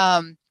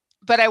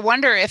 But I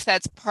wonder if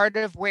that's part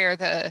of where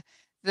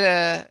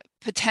the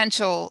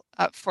potential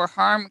for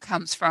harm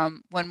comes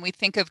from when we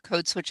think of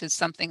code switch as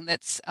something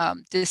that's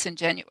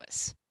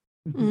disingenuous.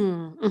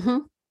 Mm-hmm.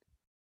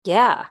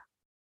 Yeah.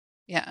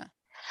 Yeah.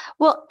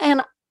 Well,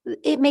 and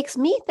it makes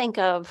me think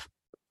of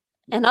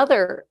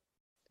another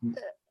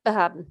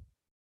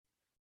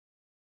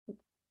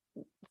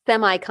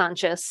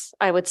semi-conscious,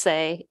 I would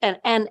say,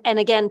 and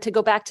again, to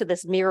go back to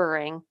this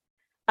mirroring,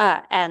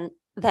 and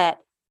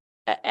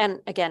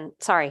again,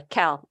 sorry,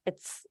 Cal,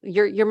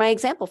 you're my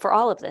example for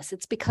all of this.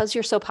 It's because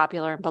you're so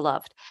popular and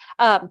beloved.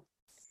 But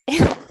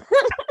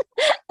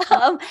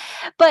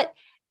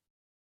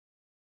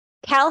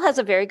Cal has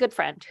a very good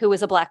friend who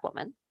is a Black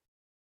woman.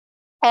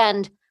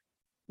 And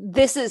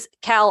this is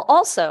Cal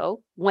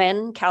also,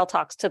 when Cal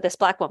talks to this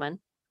Black woman,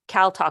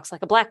 Cal talks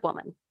like a Black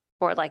woman,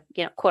 or like,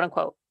 quote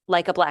unquote,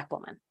 like a Black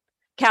woman.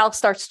 Cal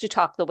starts to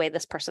talk the way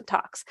this person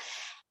talks.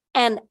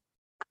 And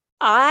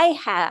I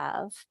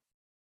have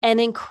an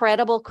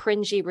incredible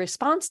cringy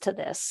response to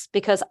this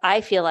because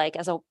I feel like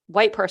as a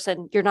white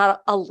person, you're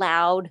not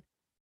allowed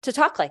to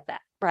talk like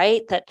that,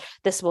 right? That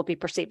this will be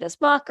perceived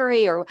as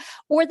mockery or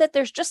that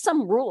there's just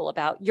some rule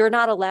about you're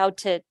not allowed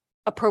to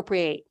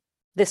appropriate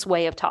this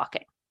way of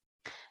talking.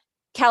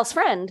 Cal's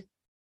friend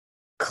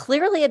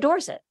clearly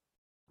adores it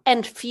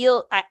and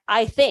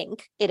I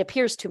think it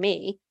appears to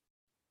me,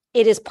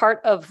 it is part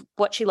of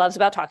what she loves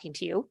about talking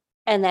to you,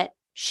 and that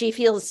she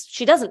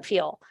doesn't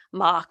feel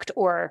mocked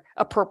or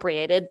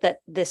appropriated, that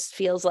this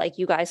feels like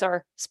you guys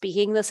are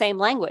speaking the same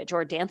language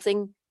or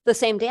dancing the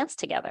same dance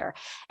together.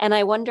 And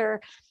I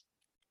wonder,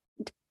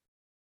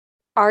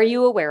 are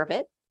you aware of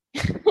it?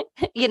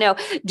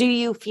 Do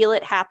you feel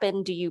it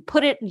happen? Do you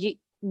put it,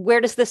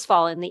 where does this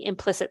fall in the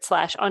implicit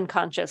 /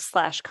 unconscious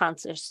 /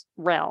 conscious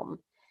realm?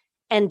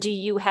 And do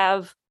you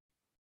have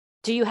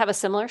a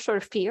similar sort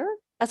of fear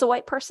as a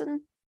white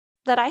person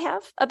that I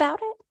have about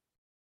it?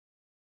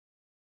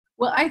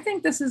 Well, I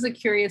think this is a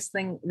curious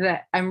thing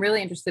that I'm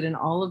really interested in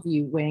all of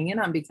you weighing in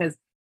on, because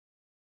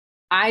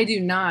I do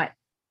not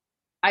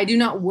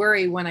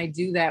worry when I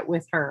do that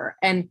with her.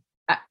 And,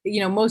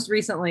 most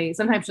recently,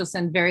 sometimes she'll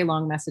send very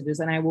long messages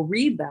and I will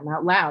read them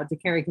out loud to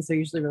Carrie because they're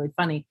usually really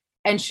funny.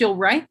 And she'll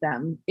write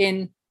them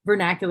in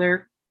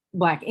vernacular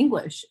Black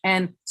English.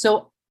 And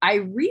so I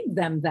read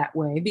them that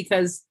way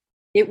because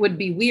it would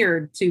be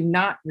weird to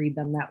not read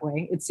them that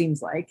way, it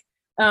seems like.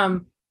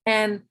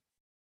 And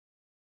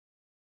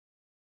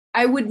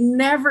I would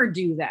never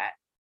do that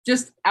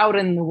just out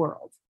in the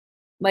world.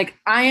 Like,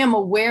 I am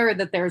aware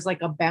that there's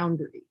like a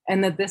boundary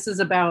and that this is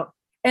about,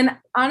 and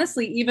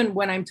honestly, even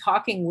when I'm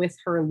talking with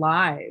her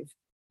live,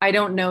 I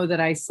don't know that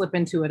I slip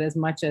into it as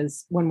much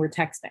as when we're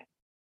texting.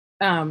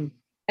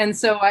 And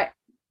so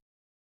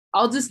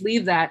I'll just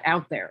leave that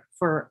out there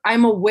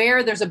I'm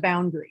aware there's a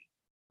boundary,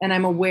 and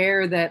I'm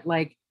aware that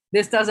like,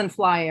 this doesn't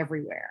fly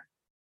everywhere.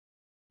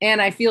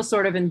 And I feel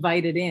sort of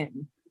invited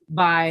in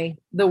by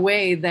the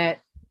way that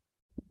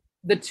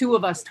the two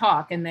of us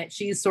talk, and that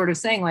she's sort of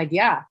saying like,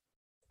 yeah,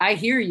 I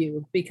hear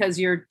you because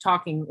you're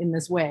talking in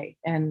this way.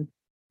 And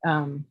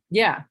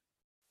yeah,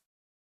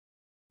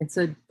 it's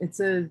a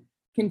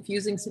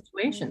confusing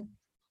situation.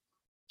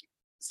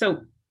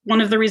 So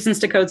one of the reasons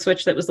to code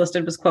switch that was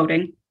listed was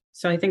quoting.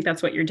 So I think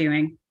that's what you're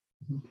doing.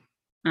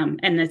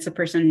 And it's a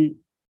person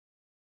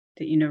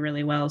that you know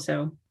really well,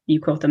 so you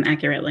quote them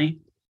accurately.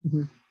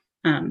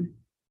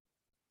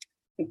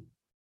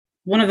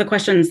 One of the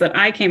questions that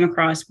I came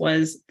across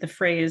was the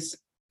phrase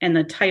and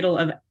the title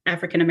of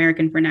African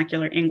American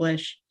Vernacular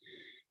English,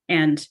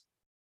 and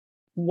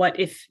what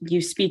if you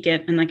speak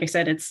it, and like I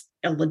said, it's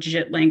a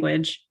legit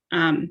language.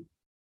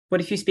 What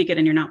if you speak it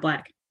and you're not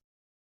Black?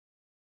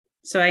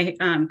 So I,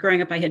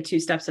 growing up, I had two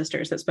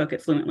stepsisters that spoke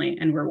it fluently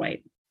and were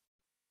white.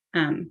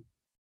 And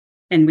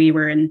we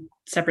were in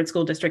separate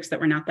school districts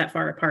that were not that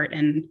far apart.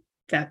 And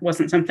that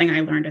wasn't something I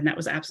learned. And that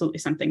was absolutely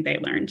something they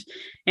learned.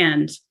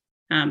 And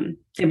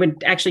they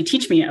would actually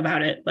teach me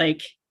about it,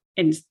 like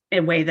in a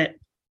way that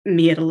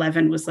me at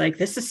 11 was like,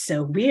 this is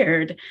so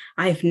weird.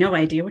 I have no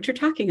idea what you're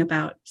talking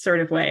about, sort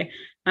of way.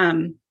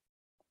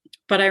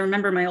 But I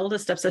remember my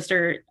oldest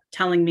stepsister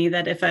telling me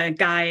that if a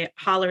guy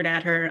hollered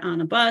at her on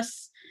a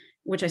bus,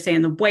 which I say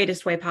in the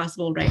whitest way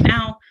possible right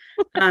now,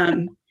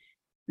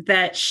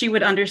 that she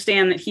would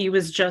understand that he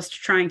was just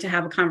trying to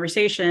have a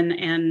conversation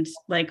and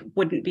like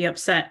wouldn't be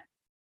upset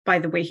by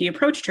the way he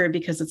approached her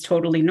because it's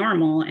totally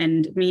normal.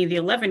 And me, the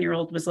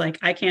 11-year-old, was like,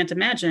 I can't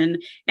imagine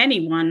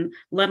anyone,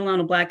 let alone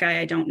a Black guy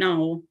I don't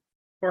know,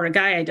 or a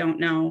guy I don't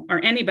know,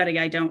 or anybody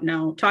I don't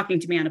know, talking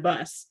to me on a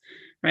bus.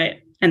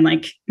 Right. And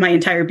like my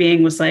entire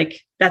being was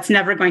like, that's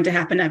never going to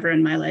happen ever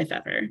in my life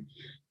ever.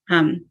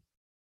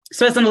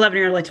 So as an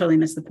 11-year-old, I totally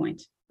missed the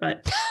point,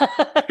 but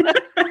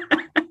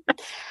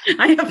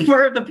I have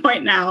more of the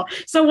point now.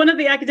 So one of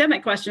the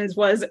academic questions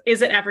was,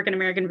 is it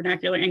African-American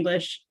vernacular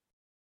English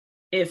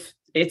if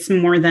it's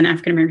more than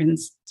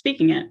African-Americans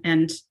speaking it?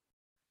 And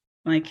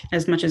like,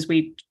 as much as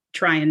we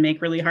try and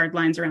make really hard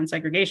lines around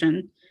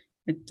segregation,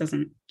 it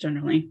doesn't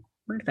generally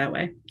work that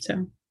way.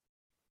 So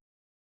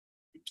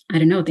I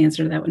don't know what the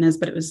answer to that one is,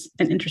 but it was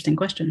an interesting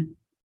question.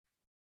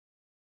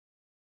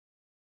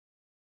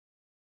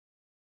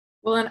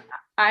 Well, and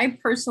I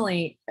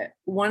personally,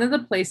 one of the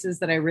places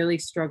that I really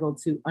struggle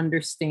to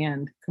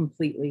understand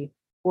completely,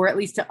 or at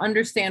least to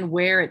understand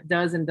where it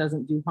does and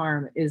doesn't do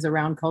harm, is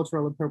around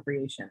cultural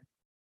appropriation.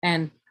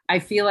 And I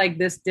feel like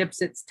this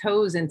dips its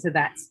toes into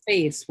that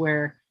space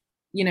where,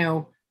 you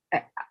know,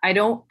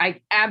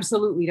 I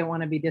absolutely don't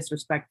want to be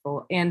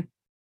disrespectful. And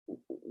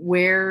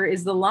where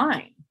is the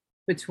line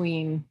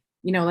between,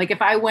 you know, like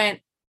if I went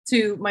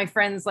to my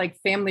friend's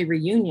like family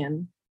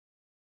reunion,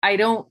 I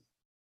don't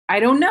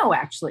know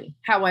actually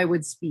how I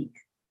would speak,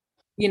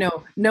 you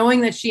know,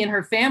 knowing that she and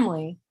her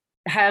family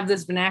have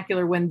this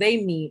vernacular when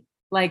they meet.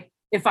 Like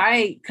if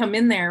I come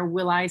in there,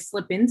 will I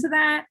slip into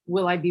that?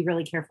 Will I be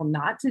really careful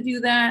not to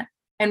do that?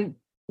 And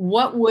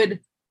what would,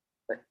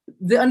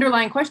 the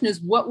underlying question is,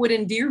 what would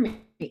endear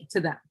me to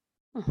them?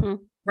 Mm-hmm.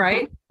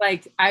 Right?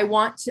 Like I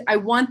want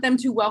them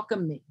to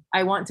welcome me.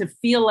 I want to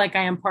feel like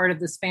I am part of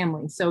this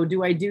family. So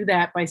do I do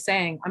that by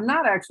saying I'm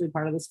not actually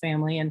part of this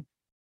family and,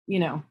 you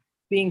know,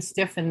 being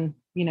stiff and,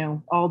 you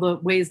know, all the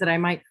ways that I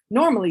might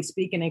normally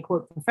speak in a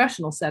quote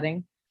professional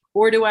setting?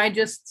 Or do I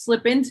just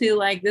slip into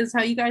like, this is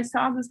how you guys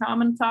talk, this is how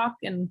I'm going to talk,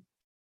 and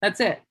that's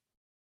it?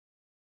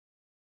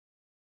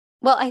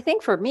 Well, I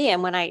think for me,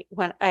 and when I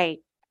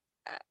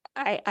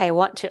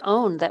want to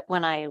own that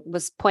when I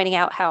was pointing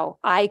out how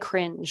I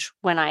cringe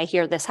when I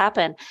hear this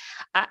happen,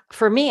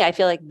 for me, I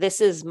feel like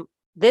this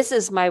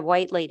is my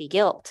white lady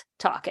guilt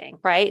talking,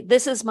 right?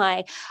 This is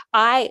my,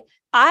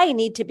 I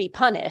need to be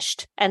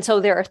punished. And so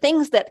there are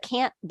things that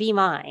can't be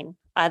mine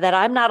that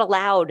I'm not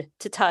allowed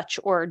to touch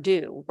or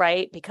do,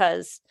 right?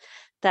 Because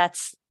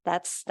that's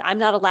I'm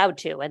not allowed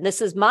to. And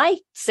this is my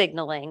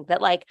signaling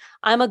that like,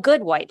 I'm a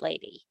good white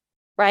lady,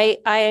 right?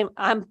 I'm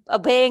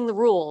obeying the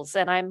rules.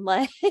 And I'm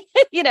like,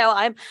 you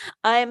know,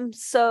 I'm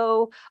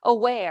so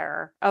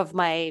aware of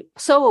my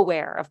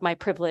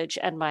privilege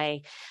and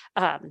my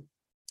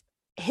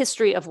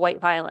history of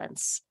white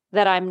violence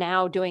that I'm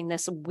now doing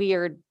this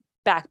weird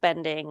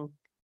backbending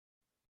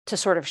to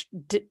sort of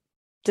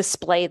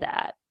display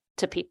that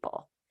to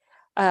people.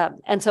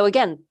 And so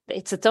again,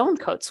 it's its own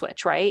code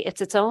switch, right?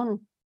 It's its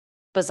own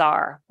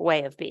bizarre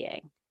way of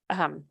being.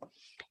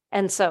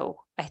 And so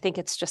I think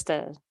it's just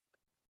I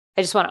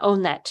just want to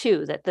own that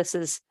too, that this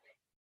is,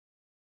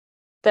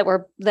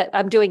 that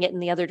I'm doing it in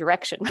the other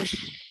direction.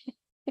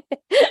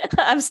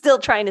 I'm still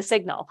trying to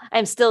signal.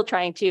 I'm still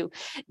trying to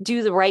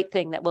do the right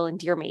thing that will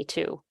endear me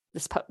to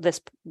this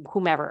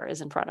whomever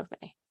is in front of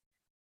me.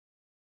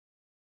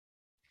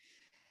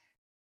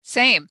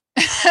 Same.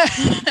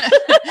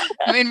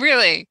 I mean,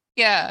 really,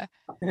 yeah.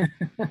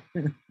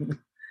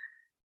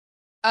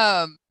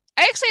 I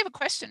actually have a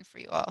question for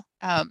you all.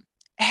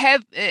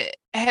 Have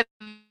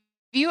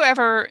you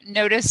ever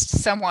noticed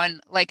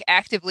someone like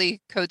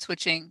actively code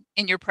switching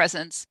in your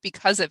presence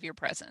because of your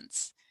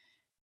presence?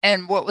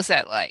 And what was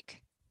that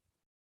like?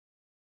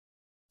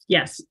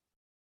 Yes.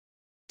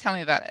 Tell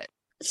me about it.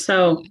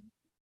 So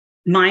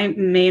my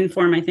main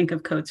form, I think,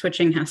 of code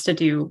switching has to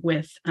do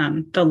with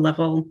the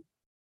level.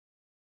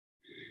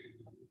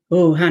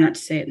 Oh, how not to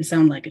say it and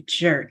sound like a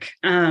jerk.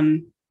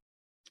 The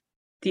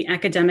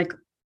academic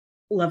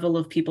level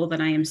of people that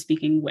I am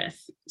speaking with.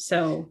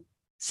 So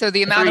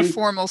the amount of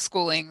formal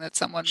schooling that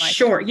someone might.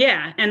 Sure.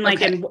 Yeah. And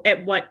like, okay.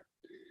 At what,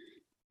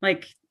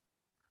 like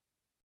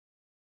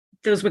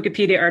those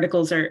Wikipedia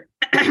articles are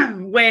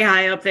way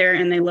high up there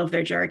and they love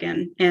their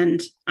jargon.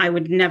 And I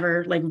would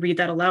never like read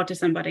that aloud to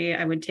somebody.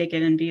 I would take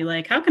it and be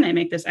like, how can I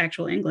make this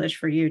actual English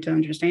for you to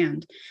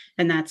understand?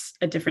 And that's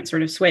a different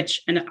sort of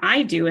switch. And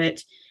I do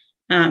it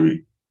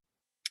in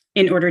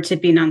order to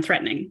be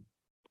non-threatening,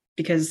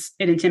 because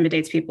it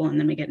intimidates people and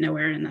then we get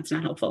nowhere and that's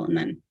not helpful. And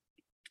then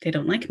they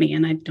don't like me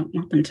and I don't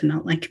want them to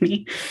not like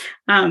me.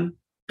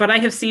 But I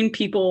have seen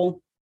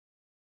people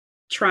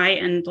try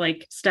and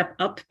like step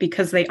up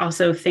because they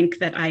also think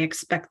that I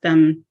expect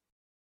them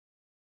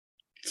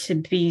to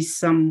be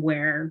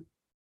somewhere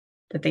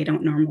that they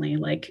don't normally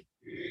like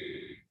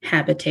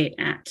habitate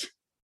at.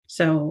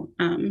 So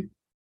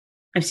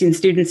I've seen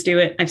students do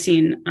it. I've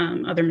seen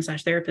other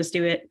massage therapists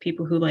do it.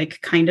 People who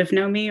like kind of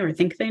know me or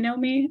think they know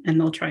me, and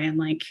they'll try and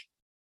like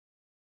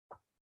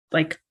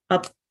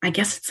up. I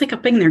guess it's like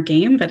upping their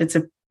game, but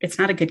it's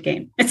not a good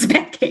game. It's a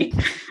bad game.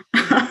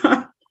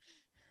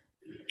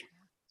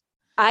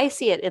 I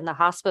see it in the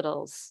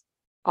hospitals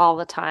all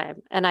the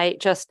time. And I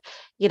just,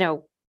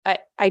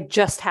 I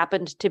just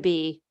happened to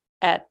be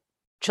at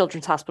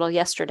Children's Hospital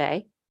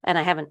yesterday, and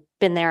I haven't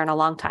been there in a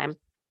long time.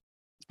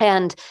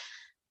 And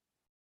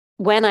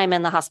when I'm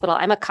in the hospital,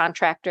 I'm a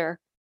contractor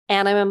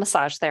and I'm a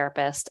massage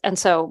therapist. And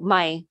so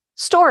my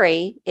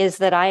story is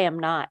that I am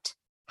not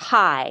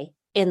high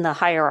in the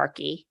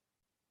hierarchy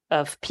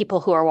of people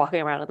who are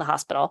walking around in the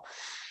hospital.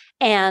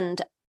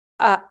 And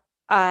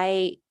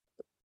I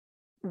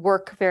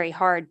work very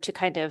hard to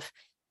kind of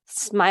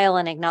smile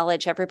and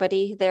acknowledge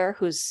everybody there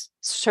who's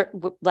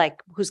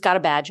got a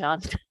badge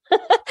on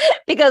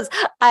because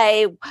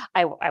I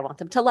want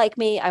them to like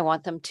me. I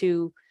want them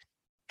to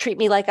treat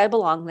me like I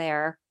belong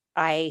there.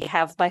 I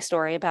have my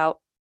story about,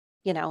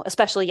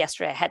 especially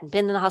yesterday, I hadn't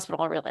been in the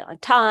hospital in a really long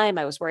time.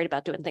 I was worried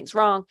about doing things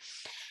wrong.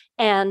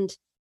 And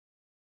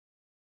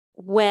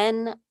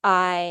when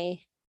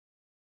I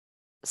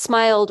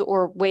smiled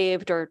or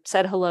waved or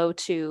said hello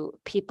to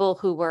people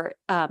who were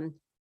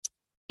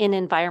in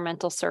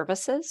environmental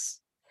services,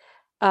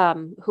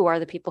 who are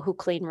the people who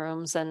clean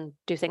rooms and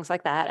do things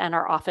like that, and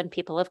are often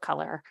people of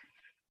color,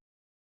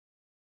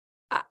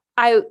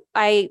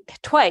 I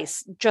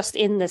twice, just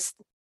in this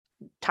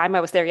time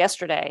I was there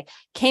yesterday,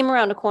 came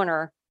around a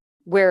corner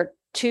where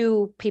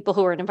two people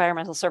who were in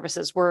environmental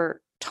services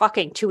were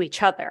talking to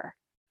each other.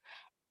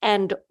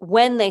 And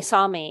when they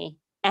saw me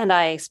and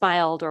I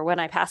smiled, or when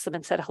I passed them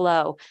and said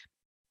hello,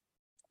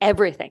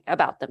 everything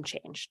about them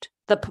changed.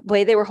 The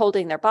way they were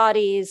holding their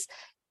bodies,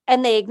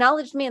 and they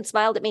acknowledged me and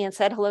smiled at me and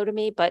said hello to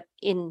me, but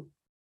in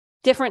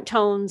different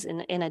tones,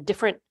 in a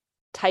different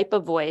type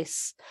of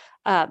voice.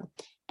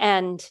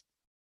 And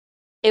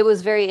it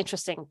was very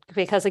interesting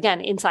because, again,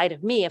 inside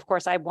of me, of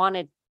course, I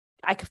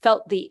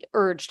felt the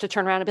urge to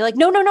turn around and be like,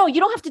 no, you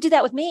don't have to do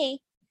that with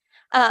me.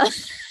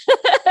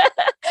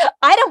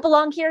 I don't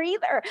belong here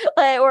either.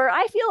 Or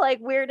I feel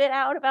like weirded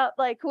out about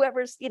like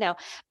whoever's,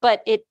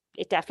 but it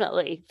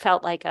definitely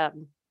felt like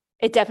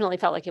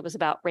it was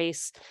about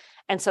race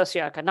and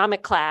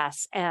socioeconomic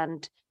class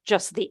and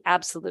just the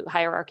absolute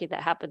hierarchy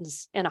that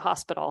happens in a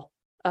hospital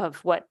of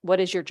what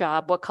is your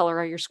job? What color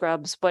are your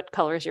scrubs? What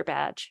color is your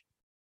badge?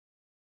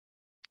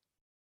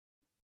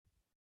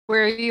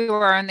 Where you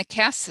are in the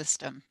caste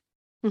system.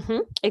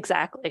 Mm-hmm.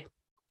 Exactly.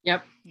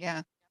 Yep.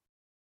 Yeah.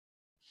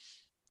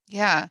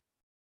 Yeah.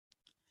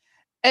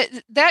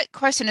 That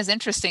question is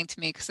interesting to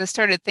me because I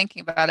started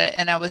thinking about it,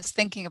 and I was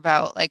thinking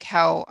about like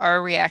how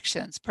our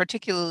reactions,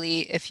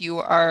 particularly if you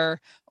are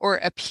or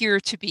appear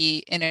to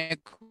be in a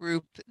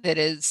group that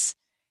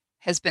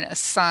has been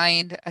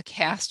assigned a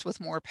caste with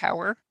more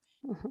power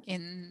Mm-hmm.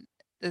 in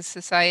the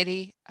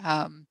society,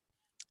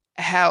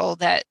 how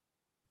that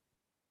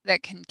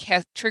can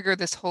trigger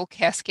this whole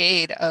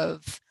cascade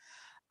of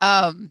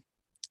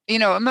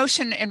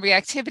emotion and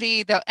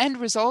reactivity, the end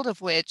result of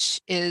which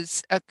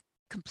is a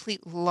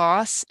complete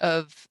loss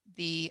of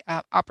the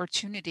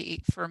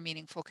opportunity for a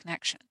meaningful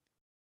connection.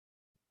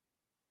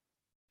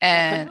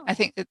 And I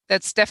think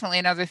that's definitely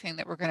another thing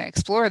that we're going to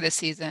explore this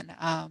season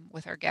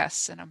with our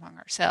guests and among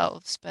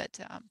ourselves. But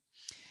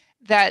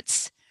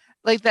that's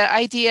like the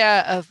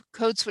idea of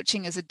code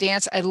switching as a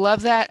dance. I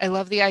love that. I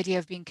love the idea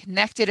of being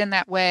connected in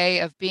that way,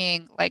 of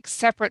being like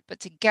separate but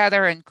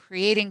together and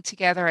creating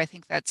together. I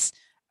think that's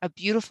a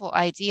beautiful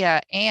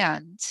idea.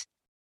 And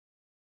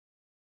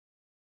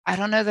I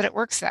don't know that it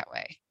works that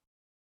way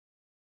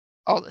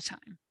all the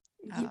time.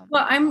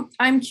 Well,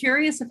 I'm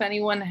curious if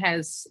anyone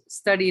has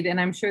studied, and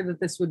I'm sure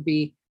that this would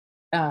be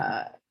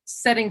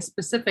setting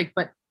specific,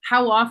 but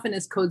how often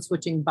is code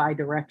switching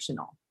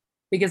bidirectional?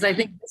 Because I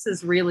think this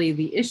is really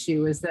the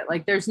issue, is that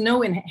like there's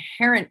no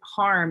inherent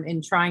harm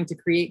in trying to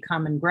create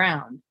common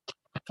ground.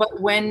 But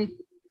when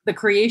the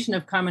creation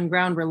of common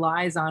ground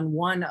relies on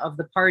one of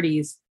the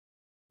parties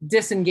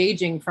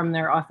disengaging from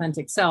their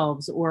authentic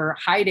selves or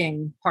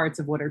hiding parts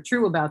of what are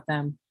true about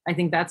them, I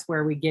think that's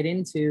where we get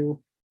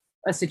into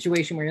a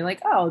situation where you're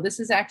like, oh, this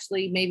is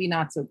actually maybe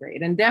not so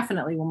great. And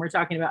definitely when we're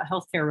talking about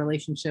healthcare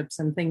relationships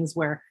and things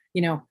where,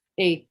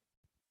 a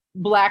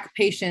Black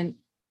patient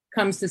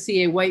comes to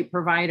see a white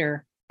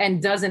provider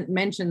and doesn't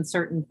mention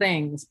certain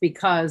things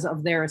because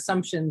of their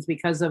assumptions,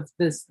 because of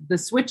the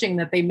switching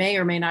that they may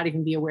or may not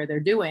even be aware they're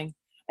doing.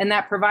 And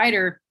that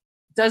provider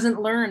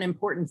doesn't learn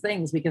important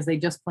things because they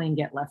just plain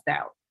get left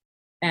out.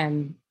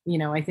 And,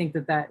 I think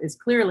that is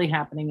clearly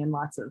happening in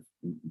lots of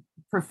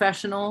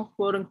professional,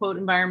 quote unquote,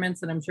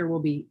 environments. And I'm sure we'll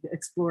be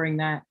exploring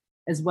that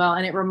as well.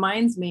 And it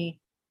reminds me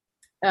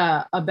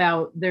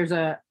about there's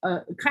a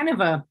kind of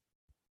a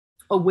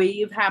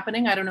wave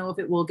happening. I don't know if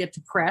it will get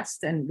to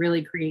crest and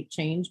really create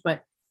change,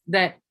 but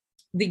that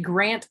the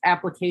grant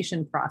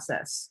application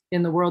process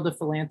in the world of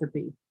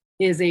philanthropy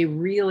is a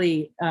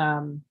really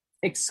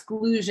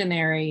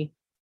exclusionary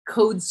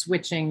code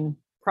switching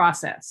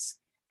process.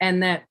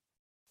 And that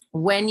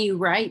when you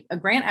write a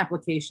grant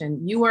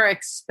application, you are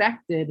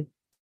expected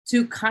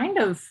to kind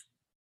of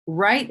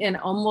write in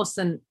almost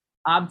an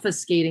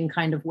obfuscating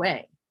kind of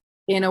way,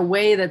 in a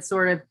way that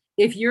sort of,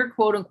 if you're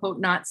quote unquote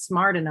not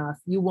smart enough,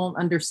 you won't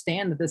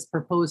understand this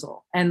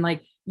proposal. And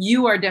like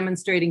you are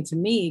demonstrating to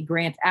me,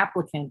 grant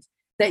applicant,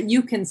 that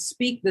you can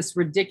speak this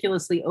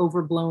ridiculously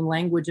overblown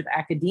language of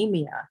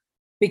academia,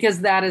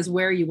 because that is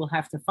where you will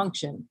have to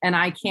function. And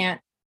I can't,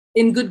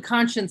 in good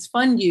conscience,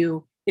 fund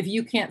you if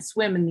you can't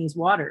swim in these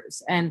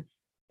waters. And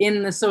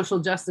in the social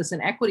justice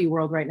and equity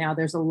world right now,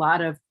 there's a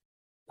lot of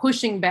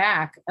pushing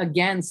back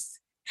against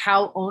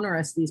how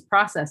onerous these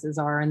processes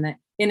are. And that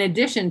in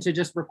addition to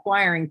just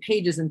requiring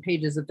pages and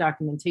pages of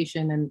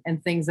documentation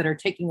and things that are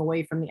taking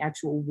away from the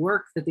actual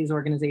work that these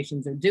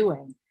organizations are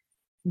doing,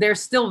 they're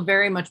still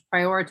very much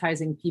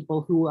prioritizing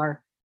people who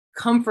are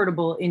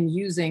comfortable in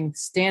using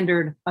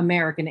standard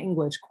American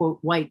English, quote,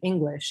 white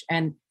English,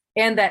 and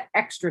that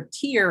extra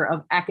tier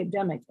of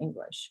academic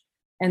English.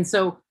 And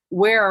so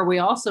where are we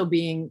also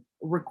being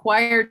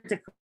required to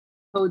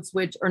code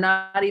switch or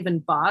not even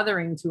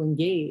bothering to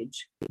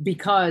engage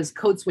because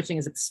code switching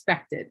is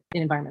expected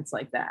in environments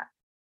like that?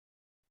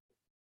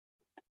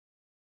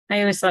 I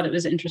always thought it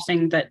was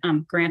interesting that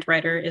grant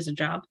writer is a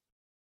job,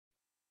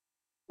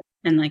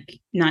 and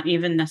like not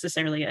even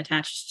necessarily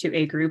attached to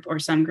a group or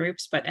some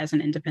groups, but as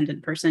an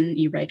independent person,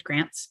 you write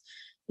grants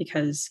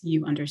because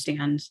you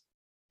understand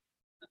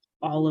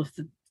all of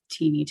the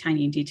teeny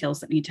tiny details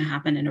that need to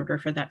happen in order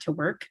for that to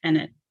work. And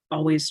it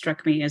always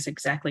struck me as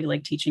exactly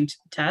like teaching to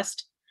the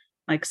test.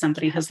 Like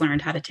somebody has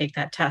learned how to take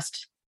that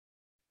test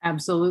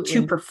absolutely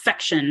to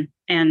perfection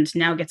and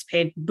now gets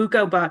paid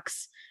buco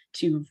bucks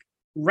to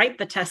write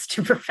the test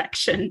to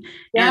perfection.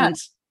 Yeah. And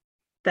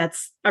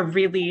that's a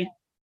really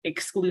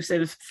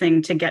exclusive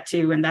thing to get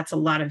to. And that's a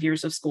lot of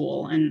years of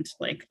school and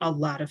like a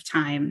lot of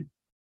time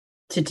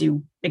to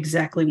do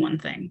exactly one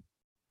thing.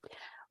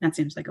 That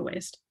seems like a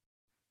waste.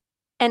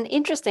 And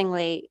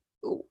interestingly,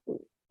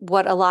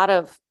 what a lot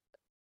of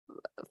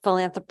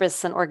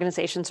philanthropists and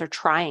organizations are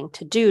trying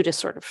to do to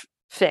sort of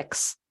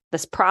fix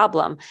this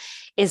problem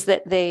is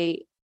that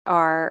they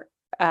are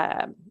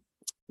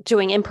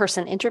doing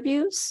in-person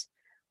interviews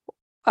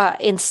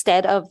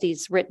instead of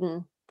these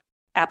written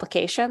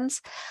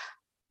applications.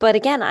 But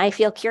again, I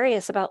feel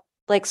curious about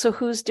like, so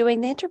who's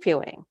doing the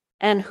interviewing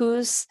and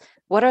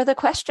what are the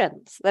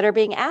questions that are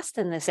being asked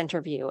in this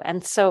interview?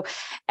 And so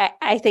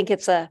I think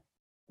it's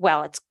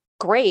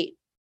great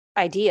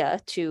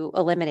idea to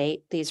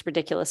eliminate these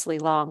ridiculously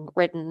long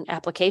written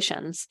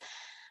applications.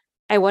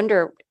 I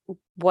wonder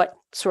what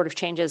sort of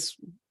changes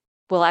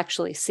we'll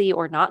actually see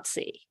or not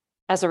see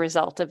as a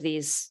result of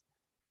these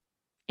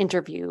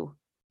interview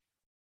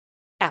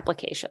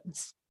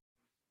applications.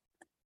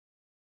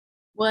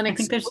 Well, and I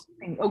think there's.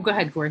 Oh, go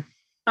ahead, Corey.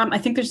 I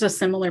think there's a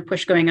similar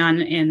push going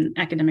on in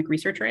academic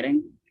research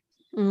writing.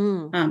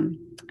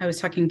 I was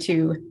talking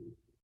to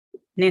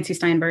Nancy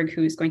Steinberg,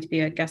 who's going to be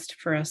a guest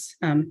for us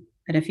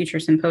at a future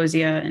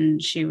symposia,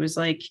 and she was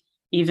like,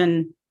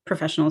 even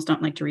professionals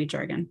don't like to read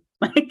jargon.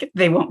 Like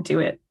they won't do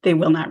it. They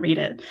will not read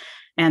it.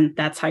 And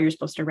that's how you're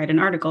supposed to write an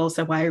article.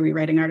 So why are we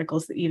writing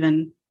articles that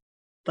even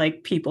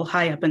like people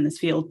high up in this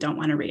field don't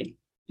want to read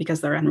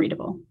because they're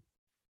unreadable?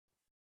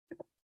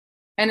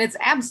 And it's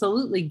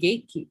absolutely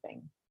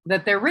gatekeeping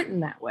that they're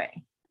written that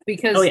way.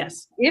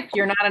 Because if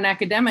you're not an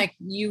academic,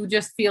 you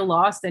just feel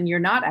lost and you're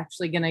not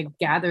actually going to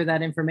gather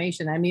that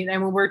information. I mean,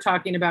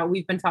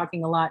 we've been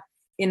talking a lot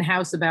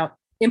in-house about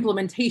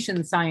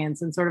implementation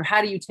science and sort of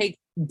how do you take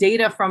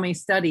data from a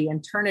study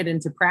and turn it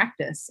into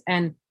practice.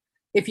 And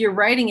if you're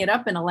writing it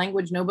up in a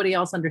language nobody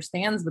else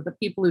understands but the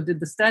people who did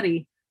the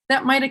study,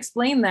 that might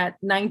explain that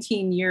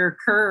 19-year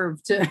curve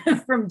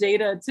from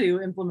data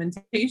to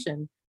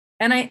implementation.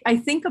 And I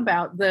think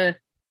about there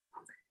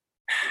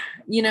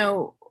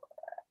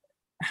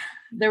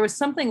was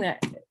something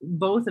that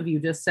both of you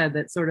just said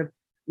that sort of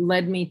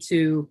led me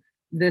to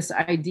this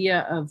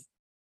idea of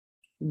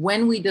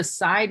when we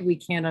decide we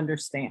can't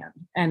understand.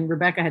 And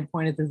Rebecca had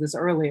pointed to this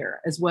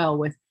earlier as well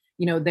with,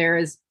 there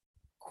is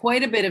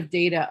quite a bit of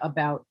data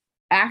about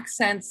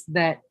accents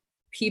that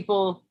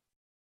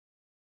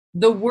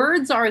the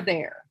words are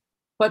there,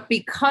 but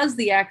because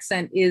the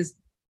accent is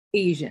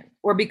Asian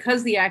or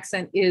because the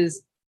accent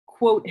is,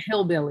 quote,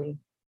 hillbilly,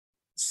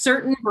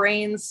 certain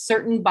brains,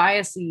 certain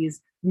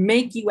biases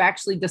make you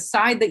actually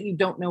decide that you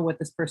don't know what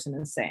this person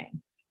is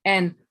saying.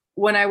 And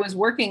when I was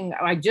working,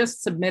 I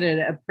just submitted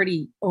a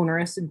pretty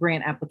onerous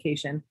grant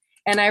application.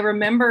 And I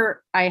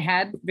remember I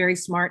had very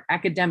smart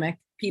academic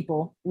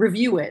people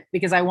review it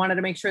because I wanted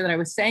to make sure that I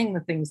was saying the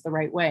things the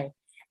right way.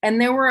 And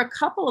there were a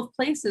couple of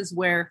places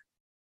where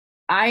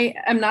I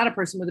am not a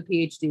person with a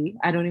PhD.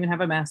 I don't even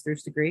have a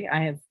master's degree.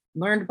 I have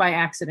learned by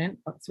accident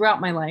throughout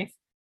my life.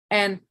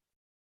 And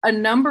a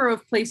number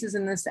of places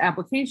in this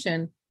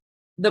application,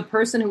 the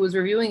person who was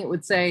reviewing it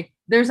would say,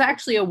 there's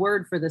actually a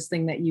word for this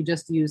thing that you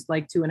just used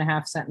like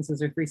 2.5 sentences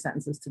or 3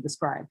 sentences to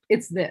describe.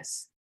 It's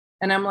this.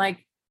 And I'm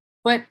like,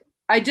 but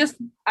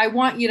I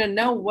want you to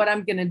know what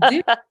I'm going to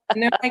do.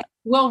 And they're like,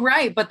 well,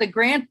 right. But the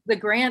grant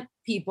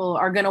people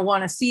are going to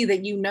want to see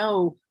that you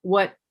know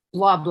what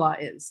blah, blah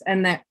is.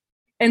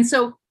 And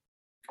so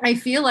I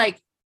feel like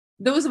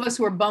those of us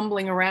who are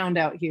bumbling around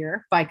out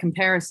here by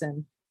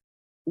comparison,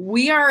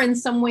 we are in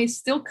some ways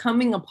still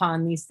coming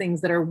upon these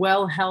things that are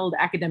well-held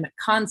academic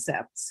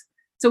concepts.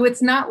 So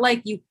it's not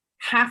like you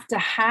have to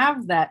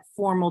have that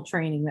formal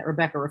training that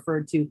Rebecca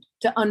referred to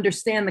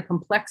understand the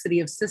complexity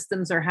of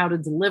systems or how to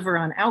deliver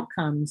on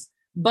outcomes.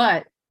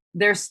 But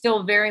there's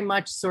still very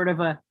much sort of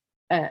a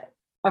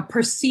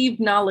perceived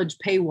knowledge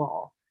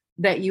paywall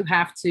that you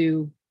have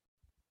to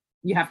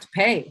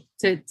pay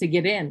to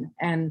get in.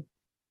 And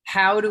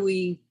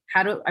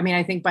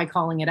I think by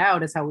calling it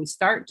out is how we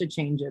start to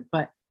change it.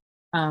 But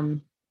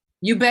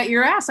you bet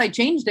your ass I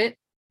changed it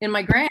in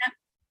my grant,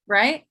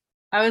 right?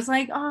 I was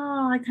like,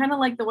 oh, I kind of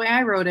like the way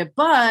I wrote it,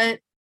 but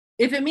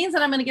if it means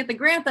that I'm going to get the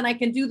grant, then I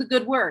can do the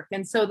good work.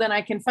 And so then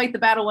I can fight the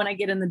battle when I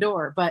get in the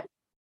door. But,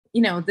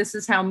 this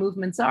is how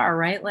movements are,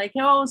 right? Like,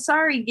 oh,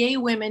 sorry, gay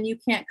women, you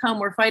can't come.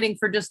 We're fighting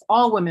for just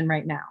all women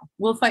right now.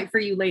 We'll fight for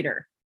you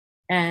later.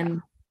 And,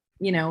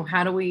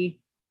 how do we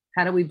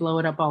blow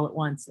it up all at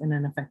once in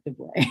an effective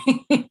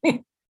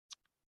way?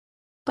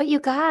 But you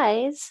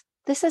guys,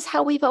 this is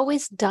how we've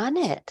always done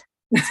it.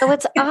 So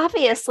it's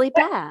obviously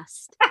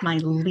best. My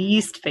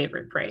least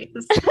favorite phrase.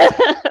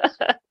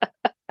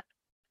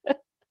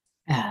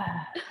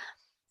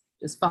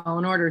 Just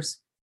following orders.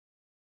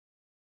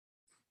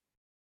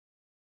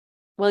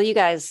 Well, you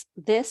guys,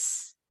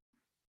 this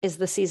is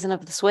the season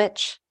of the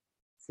switch.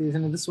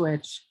 Season of the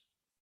switch.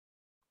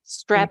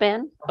 Strap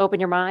in,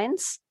 open your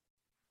minds,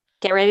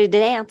 get ready to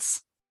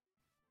dance.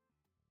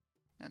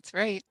 That's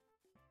right.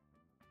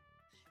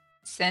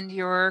 Send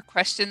your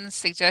questions,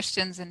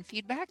 suggestions, and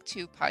feedback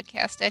to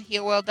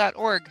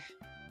podcast@healwell.org.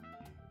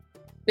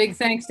 Big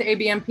thanks to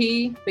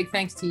ABMP. Big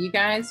thanks to you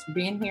guys for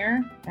being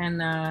here.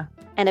 And a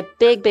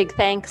big, big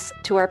thanks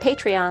to our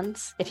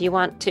Patreons. If you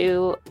want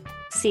to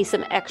see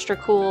some extra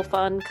cool,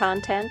 fun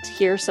content,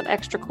 hear some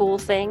extra cool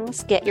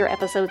things, get your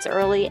episodes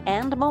early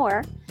and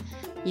more,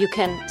 you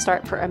can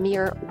start for a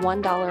mere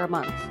 $1 a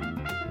month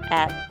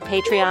at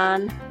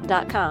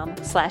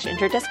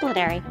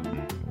patreon.com/interdisciplinary.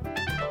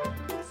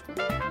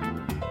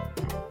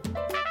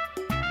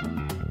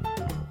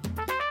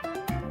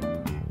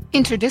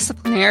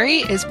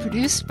 Interdisciplinary is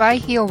produced by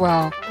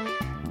Healwell.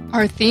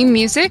 Our theme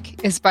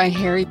music is by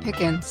Harry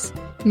Pickens.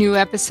 New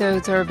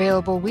episodes are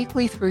available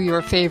weekly through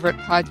your favorite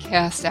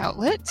podcast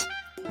outlet.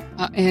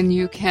 And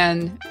you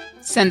can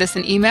send us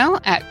an email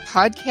at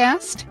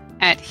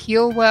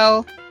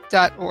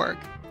podcast@healwell.org.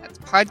 That's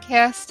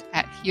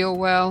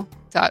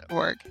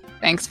podcast@healwell.org.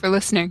 Thanks for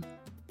listening.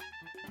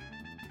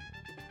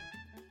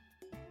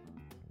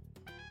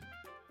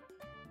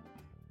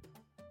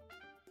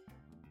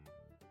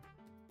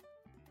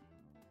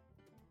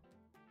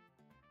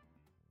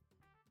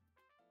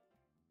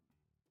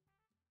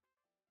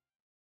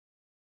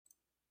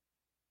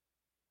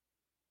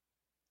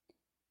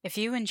 If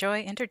you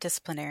enjoy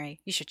Interdisciplinary,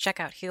 you should check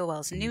out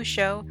Healwell's new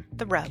show,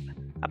 The Rub,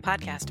 a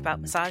podcast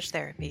about massage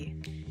therapy.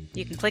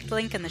 You can click the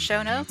link in the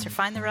show notes or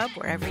find The Rub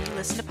wherever you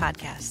listen to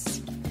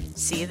podcasts.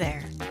 See you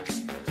there.